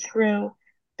going through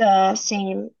the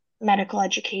same medical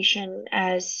education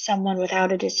as someone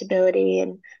without a disability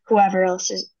and whoever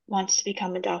else wants to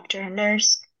become a doctor and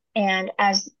nurse. And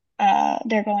as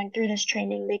they're going through this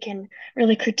training, they can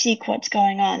really critique what's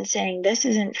going on, saying this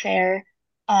isn't fair.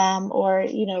 or,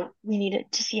 we need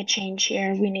to see a change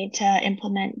here. We need to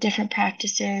implement different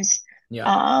practices.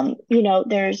 Yeah,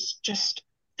 There's just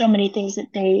so many things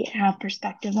that they have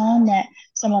perspective on that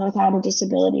someone without a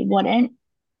disability wouldn't.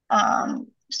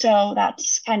 So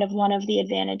that's kind of one of the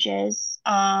advantages.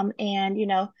 And,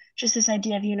 just this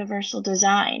idea of universal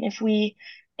design. If we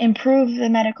improve the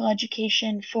medical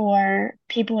education for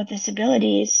people with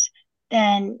disabilities,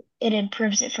 then it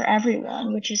improves it for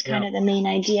everyone, which is kind yeah, of the main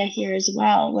idea here as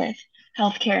well with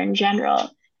healthcare in general.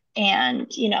 And,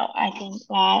 I think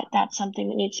that that's something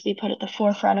that needs to be put at the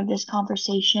forefront of this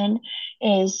conversation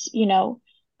is,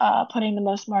 putting the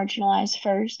most marginalized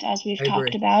first, as we've I talked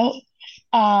agree. about.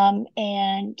 And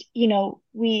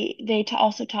they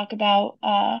also talk about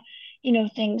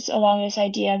things along this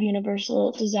idea of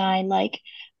universal design, like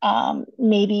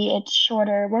maybe it's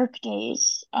shorter work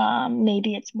days,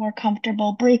 maybe it's more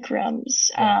comfortable break rooms.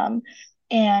 Yeah,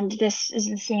 And this is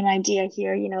the same idea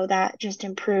here, that just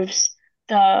improves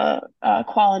the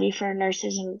quality for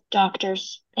nurses and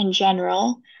doctors in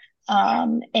general.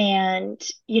 And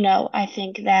I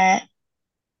think that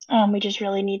we just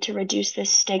really need to reduce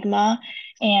this stigma.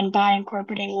 And by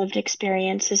incorporating lived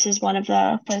experience, this is one of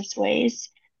the first ways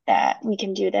that we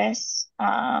can do this.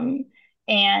 And,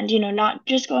 not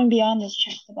just going beyond this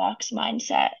check the box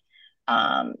mindset.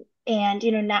 Um, and,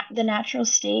 the natural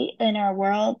state in our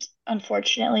world,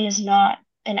 unfortunately, is not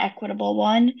an equitable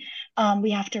one.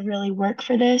 We have to really work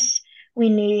for this. We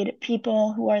need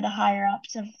people who are the higher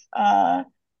ups of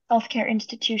healthcare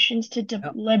institutions to yeah,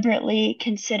 deliberately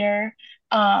consider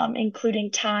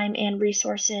including time and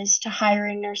resources to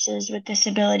hiring nurses with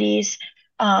disabilities,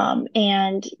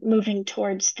 and moving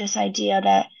towards this idea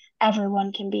that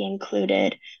everyone can be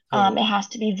included. It totally. has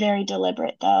to be very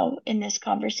deliberate, though, in this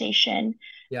conversation.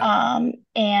 Yeah,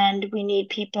 And we need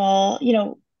people,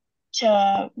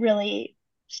 to really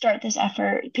start this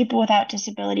effort, people without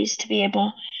disabilities to be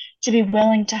able to be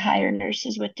willing to hire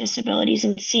nurses with disabilities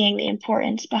and seeing the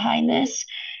importance behind this.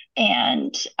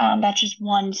 And that's just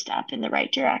one step in the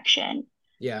right direction.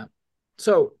 yeah.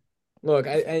 So, look,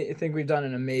 I think we've done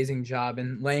an amazing job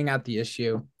in laying out the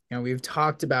issue. We've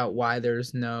talked about why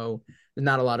there's not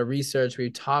a lot of research.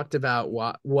 We've talked about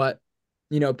what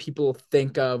people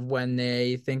think of when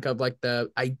they think of like the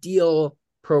ideal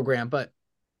program, but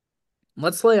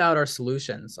let's lay out our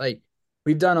solutions. Like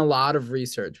we've done a lot of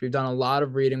research, we've done a lot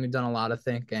of reading, we've done a lot of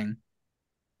thinking.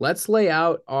 Let's lay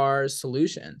out our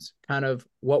solutions, kind of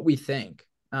what we think.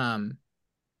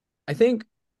 I think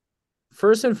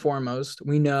first and foremost,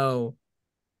 we know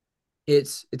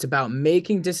it's about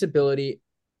making disability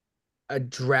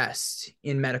addressed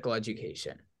in medical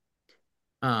education.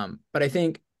 But I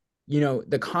think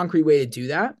the concrete way to do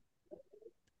that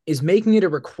is making it a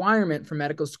requirement for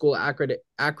medical school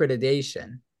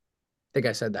accreditation. I think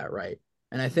I said that right.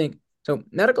 And I think so.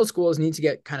 Medical schools need to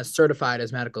get kind of certified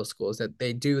as medical schools, that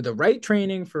they do the right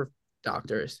training for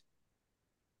doctors.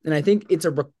 And I think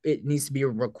it needs to be a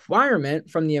requirement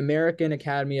from the American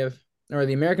Academy of or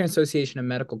the American Association of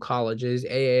Medical Colleges,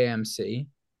 AAMC.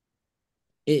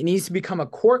 It needs to become a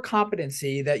core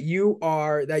competency that you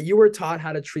were taught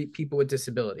how to treat people with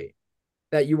disability.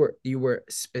 That you were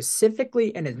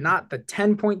specifically, and it's not the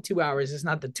 10.2 hours, it's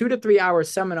not the 2 to 3 hour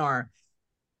seminar,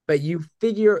 but you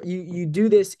do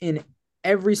this in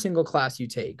every single class you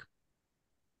take.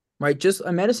 Right? Just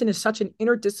medicine is such an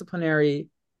interdisciplinary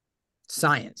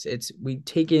science. We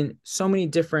take in so many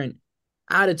different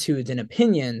attitudes and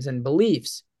opinions and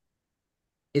beliefs.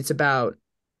 It's about,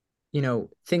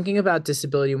 thinking about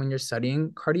disability when you're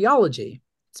studying cardiology.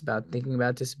 It's about thinking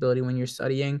about disability when you're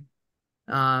studying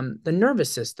the nervous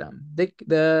system,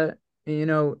 you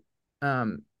know,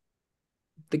 um,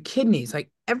 the kidneys,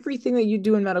 like everything that you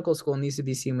do in medical school needs to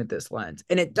be seen with this lens.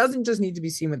 And it doesn't just need to be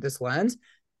seen with this lens,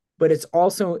 but it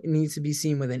needs to be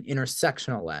seen with an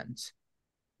intersectional lens.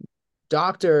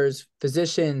 Doctors,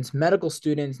 physicians, medical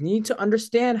students need to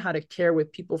understand how to care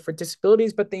with people for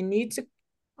disabilities, but they need to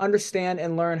understand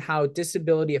and learn how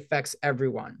disability affects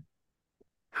everyone.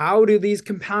 How do these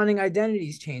compounding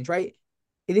identities change, right?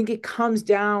 I think it comes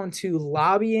down to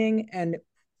lobbying and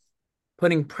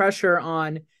putting pressure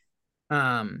on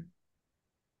um,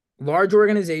 large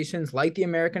organizations like the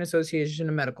American Association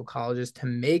of Medical Colleges to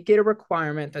make it a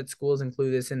requirement that schools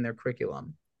include this in their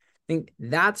curriculum. I think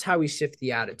that's how we shift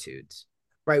the attitudes,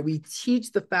 right? We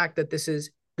teach the fact that this is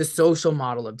the social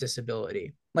model of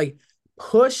disability, like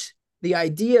push the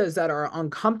ideas that are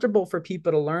uncomfortable for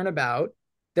people to learn about.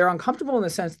 They're uncomfortable in the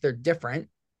sense they're different,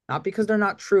 not because they're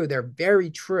not true. They're very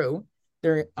true.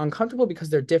 They're uncomfortable because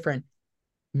they're different.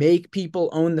 Make people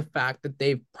own the fact that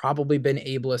they've probably been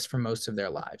ableist for most of their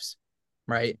lives,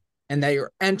 right? and that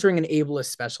you're entering an ableist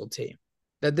specialty,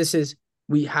 that this is,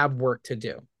 we have work to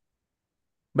do.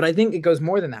 But I think it goes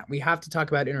more than that. We have to talk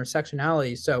about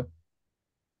intersectionality. So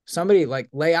somebody like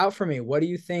lay out for me, what do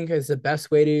you think is the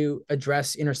best way to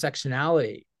address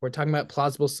intersectionality? We're talking about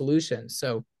plausible solutions.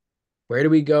 So where do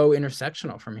we go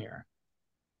intersectional from here?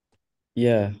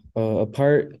 Yeah,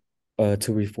 apart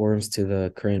to reforms to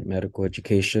the current medical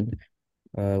education,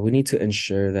 we need to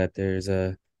ensure that there's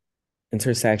a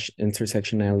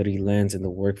intersectionality lens in the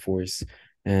workforce.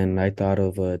 And I thought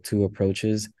of two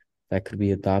approaches that could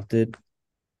be adopted.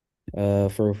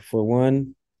 For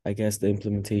one, I guess the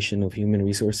implementation of human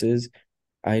resources.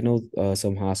 I know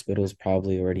some hospitals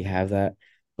probably already have that,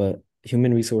 but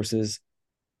human resources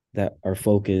that are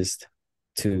focused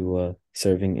to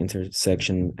serving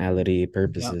intersectionality Yeah.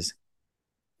 purposes.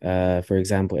 For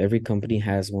example, every company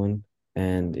has one,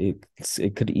 and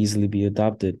it could easily be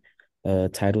adopted.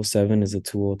 Title VII is a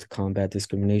tool to combat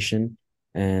discrimination,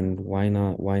 and why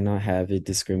not have it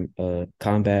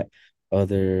combat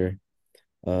other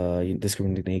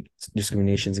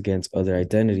discriminations against other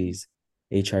identities.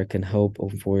 HR can help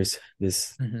enforce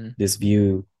Mm-hmm. this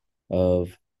view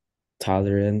of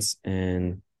tolerance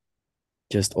and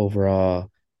just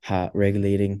overall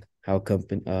regulating how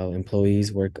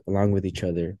employees work along with each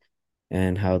other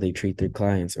and how they treat their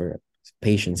clients or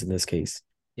patients in this case.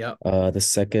 Yep. The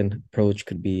second approach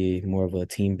could be more of a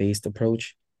team-based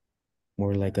approach,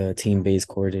 more like a team-based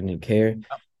coordinated care, Yep.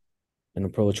 an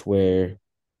approach where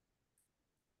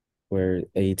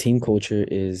a team culture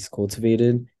is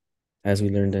cultivated. As we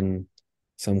learned in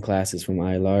some classes from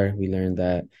ILR, we learned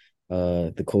that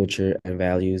the culture and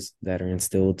values that are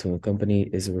instilled to a company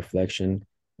is a reflection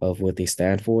of what they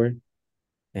stand for,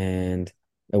 and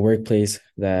a workplace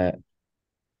that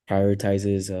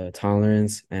prioritizes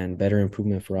tolerance and better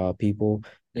improvement for all people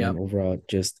and Yep. overall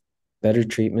just better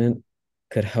treatment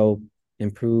could help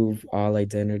improve all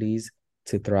identities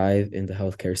to thrive in the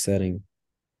healthcare setting.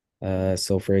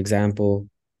 So for example,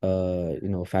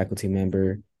 faculty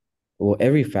member, well,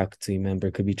 every faculty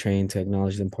member could be trained to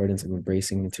acknowledge the importance of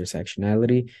embracing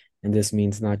intersectionality. And this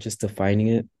means not just defining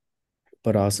it,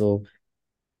 but also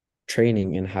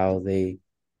training in how they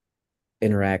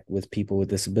interact with people with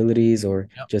disabilities or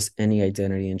Yep. just any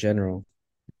identity in general.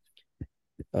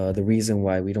 The reason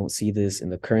why we don't see this in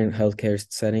the current healthcare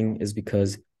setting is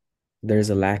because there's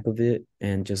a lack of it,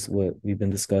 and just what we've been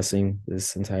discussing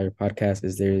this entire podcast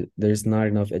is there's not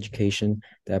enough education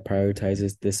that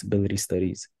prioritizes disability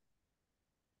studies.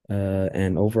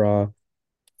 And overall,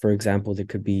 for example, there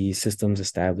could be systems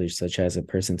established such as a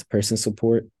person-to-person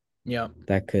support Yep.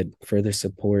 that could further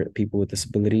support people with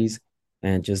disabilities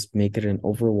and just make it an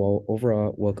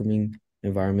overall welcoming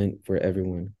environment for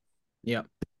everyone. Yep.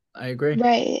 I agree.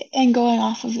 Right. And going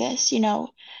off of this,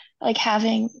 like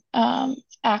having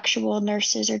actual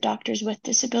nurses or doctors with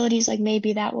disabilities, like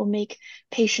maybe that will make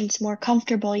patients more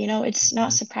comfortable. It's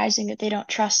not Mhm. surprising that they don't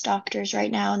trust doctors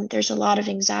right now, and there's a lot of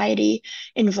anxiety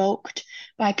invoked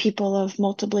by people of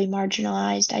multiply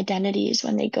marginalized identities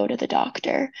when they go to the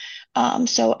doctor.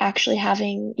 So actually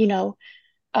having,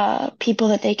 people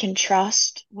that they can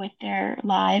trust with their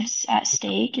lives at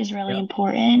stake is really Yep.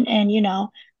 important. And,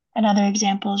 another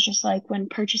example is just like when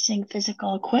purchasing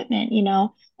physical equipment,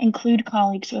 include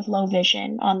colleagues with low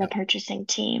vision on the Yep. purchasing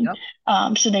team,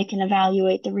 Yep. so they can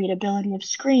evaluate the readability of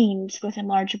screens with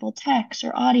enlargeable text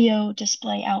or audio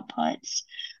display outputs.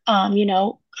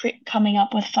 Coming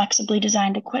up with flexibly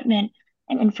designed equipment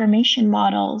and information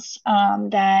models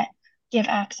that give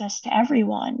access to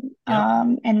everyone.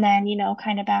 Yep. And then,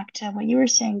 kind of back to what you were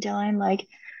saying, Dylan, like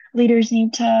leaders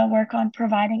need to work on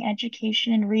providing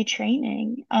education and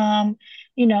retraining.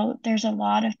 There's a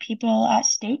lot of people at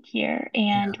stake here,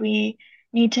 Yeah. and we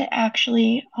need to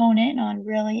actually hone in on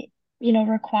really,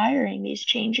 requiring these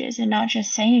changes and not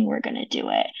just saying we're going to do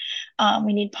it.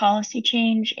 We need policy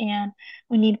change, and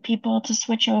we need people to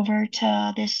switch over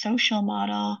to this social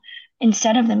model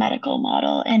instead of the medical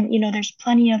model. And, there's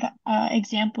plenty of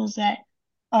examples that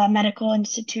medical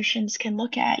institutions can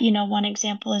look at. One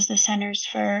example is the Centers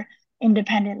for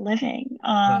Independent Living.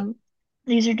 Yeah.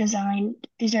 These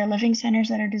are living centers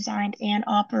that are designed and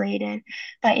operated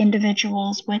by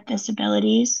individuals with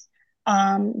disabilities.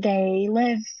 They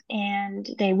live and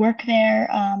they work there,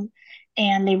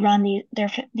 and they run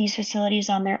these facilities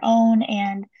on their own.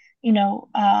 And,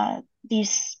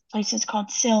 these places called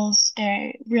SILs,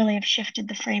 they really have shifted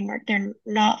the framework. They're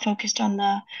not focused on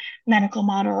the medical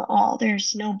model at all.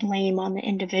 There's no blame on the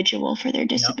individual for their Yep.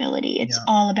 disability. It's Yeah.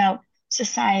 all about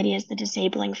society as the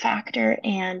disabling factor,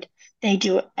 and they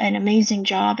do an amazing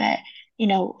job at,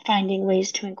 finding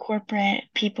ways to incorporate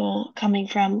people coming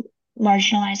from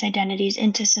marginalized identities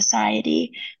into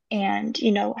society. And,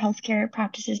 healthcare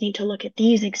practices need to look at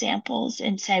these examples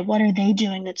and say, what are they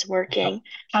doing that's Yep. working?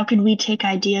 How can we take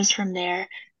ideas from there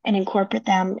and incorporate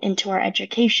them into our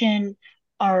education,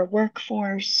 our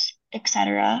workforce,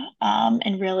 etc.,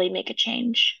 and really make a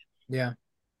change? Yeah.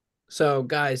 So,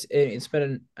 guys, it's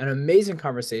been an amazing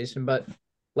conversation, but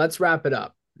let's wrap it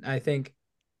up. I think,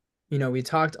 we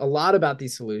talked a lot about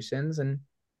these solutions, and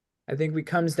I think it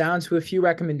comes down to a few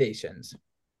recommendations.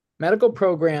 Medical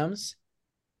programs,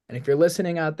 and if you're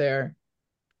listening out there,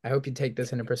 I hope you take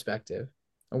this into perspective.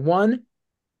 One,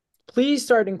 please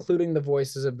start including the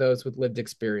voices of those with lived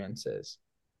experiences.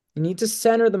 You need to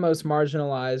center the most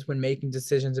marginalized when making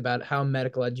decisions about how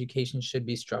medical education should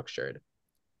be structured.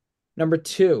 Number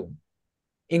two,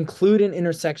 include an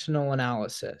intersectional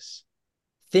analysis.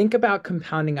 Think about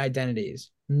compounding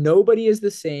identities. Nobody is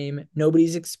the same,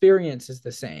 nobody's experience is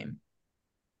the same.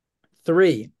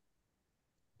 Three,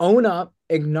 own up,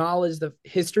 acknowledge the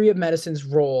history of medicine's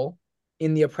role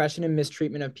in the oppression and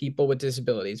mistreatment of people with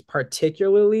disabilities,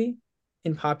 particularly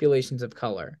in populations of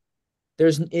color.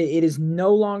 It is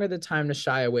no longer the time to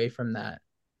shy away from that,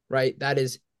 right? That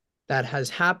has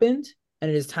happened, and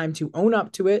it is time to own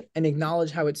up to it and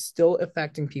acknowledge how it's still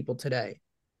affecting people today.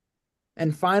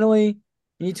 And finally,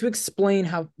 you need to explain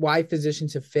why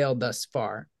physicians have failed thus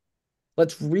far.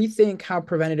 Let's rethink how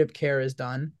preventative care is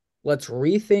done. Let's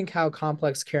rethink how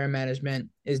complex care management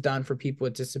is done for people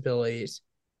with disabilities.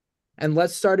 And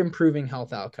let's start improving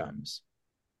health outcomes.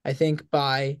 I think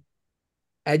by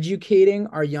educating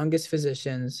our youngest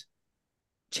physicians,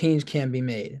 change can be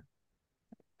made.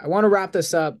 I want to wrap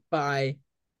this up by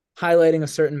highlighting a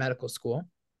certain medical school.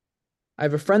 I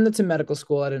have a friend that's in medical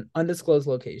school at an undisclosed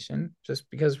location, just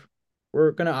because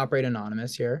we're going to operate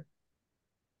anonymous here,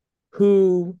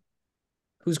 who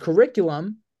whose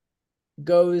curriculum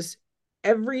goes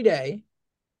every day,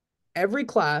 every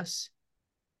class,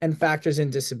 and factors in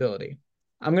disability.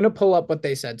 I'm going to pull up what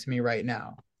they said to me right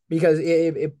now because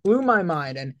it blew my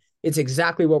mind, and it's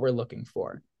exactly what we're looking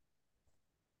for.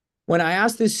 When I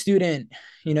asked this student,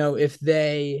 if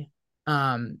they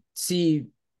see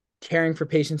caring for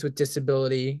patients with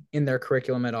disability in their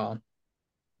curriculum at all,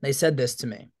 they said this to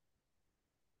me.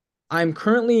 I'm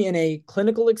currently in a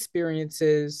clinical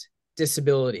experiences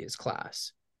disabilities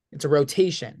class. It's a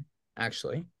rotation,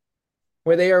 actually,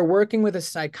 where they are working with a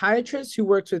psychiatrist who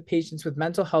works with patients with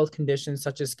mental health conditions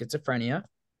such as schizophrenia.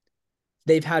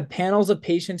 They've had panels of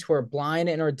patients who are blind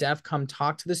and or deaf come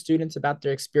talk to the students about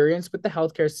their experience with the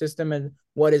healthcare system and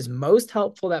what is most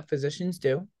helpful that physicians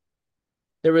do.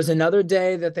 There was another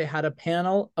day that they had a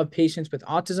panel of patients with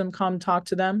autism come talk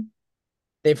to them.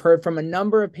 They've heard from a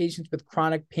number of patients with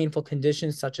chronic painful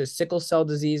conditions such as sickle cell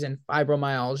disease and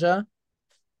fibromyalgia.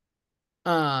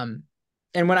 Um,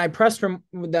 and when I pressed from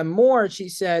them more, she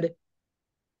said,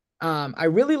 I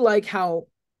really like how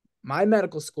my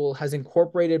medical school has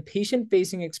incorporated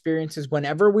patient-facing experiences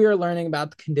whenever we are learning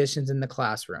about the conditions in the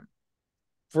classroom.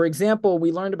 For example,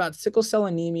 we learned about sickle cell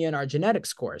anemia in our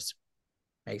genetics course.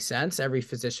 Makes sense. Every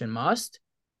physician must.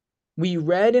 We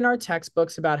read in our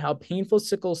textbooks about how painful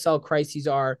sickle cell crises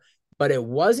are, but it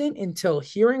wasn't until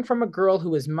hearing from a girl who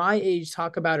was my age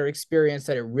talk about her experience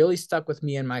that it really stuck with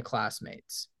me and my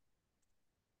classmates.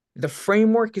 The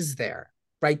framework is there,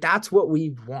 right? That's what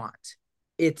we want.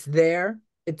 It's there.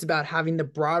 It's about having the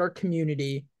broader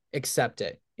community accept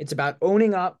it. It's about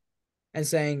owning up and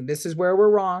saying, this is where we're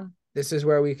wrong. This is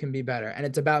where we can be better. And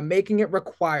it's about making it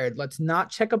required. Let's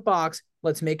not check a box.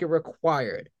 Let's make it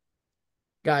required.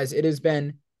 Guys, it has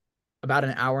been about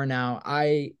an hour now.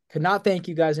 I could not thank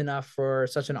you guys enough for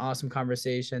such an awesome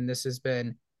conversation. This has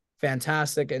been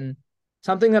fantastic and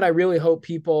something that I really hope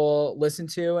people listen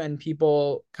to and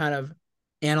people kind of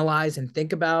analyze and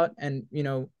think about and,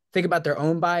 think about their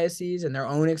own biases and their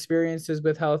own experiences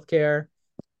with healthcare.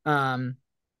 Um,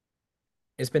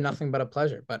 it's been nothing but a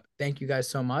pleasure, but thank you guys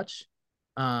so much.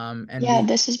 And Yeah, we,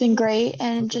 this has been great.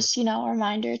 And just, a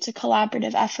reminder, it's a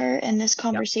collaborative effort, and this yep,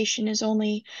 conversation is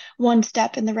only one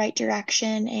step in the right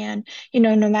direction. And,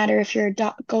 no matter if you're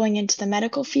going into the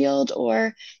medical field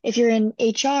or if you're in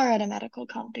HR at a medical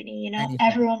company, anything.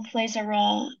 everyone plays a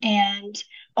role, and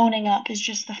owning up is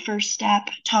just the first step,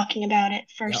 talking about it,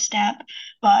 first Yep. step.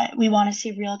 But we want to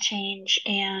see real change,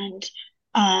 and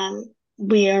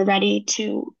we are ready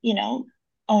to,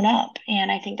 own up.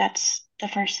 And I think that's the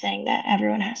first thing that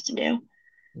everyone has to do.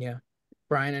 Yeah.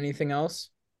 Brian, anything else?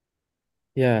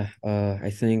 Yeah, I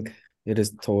think it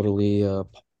is totally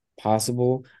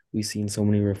possible. We've seen so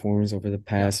many reforms over the Yep.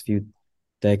 past few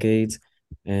decades,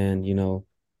 and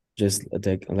just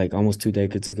like almost 2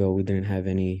 decades ago, we didn't have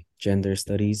any gender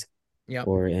studies Yep.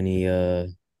 or any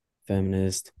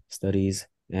feminist studies.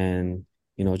 And,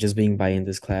 just being by in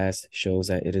this class shows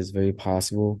that it is very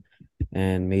possible.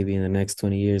 And maybe in the next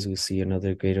 20 years, we'll see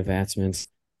another great advancements,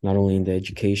 not only in the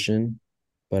education,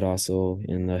 but also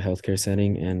in the healthcare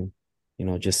setting, and,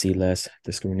 just see less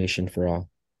discrimination for all.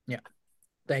 Yeah.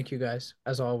 Thank you guys,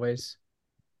 as always.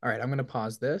 All right, I'm going to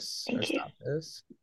pause this or Thank you. stop this.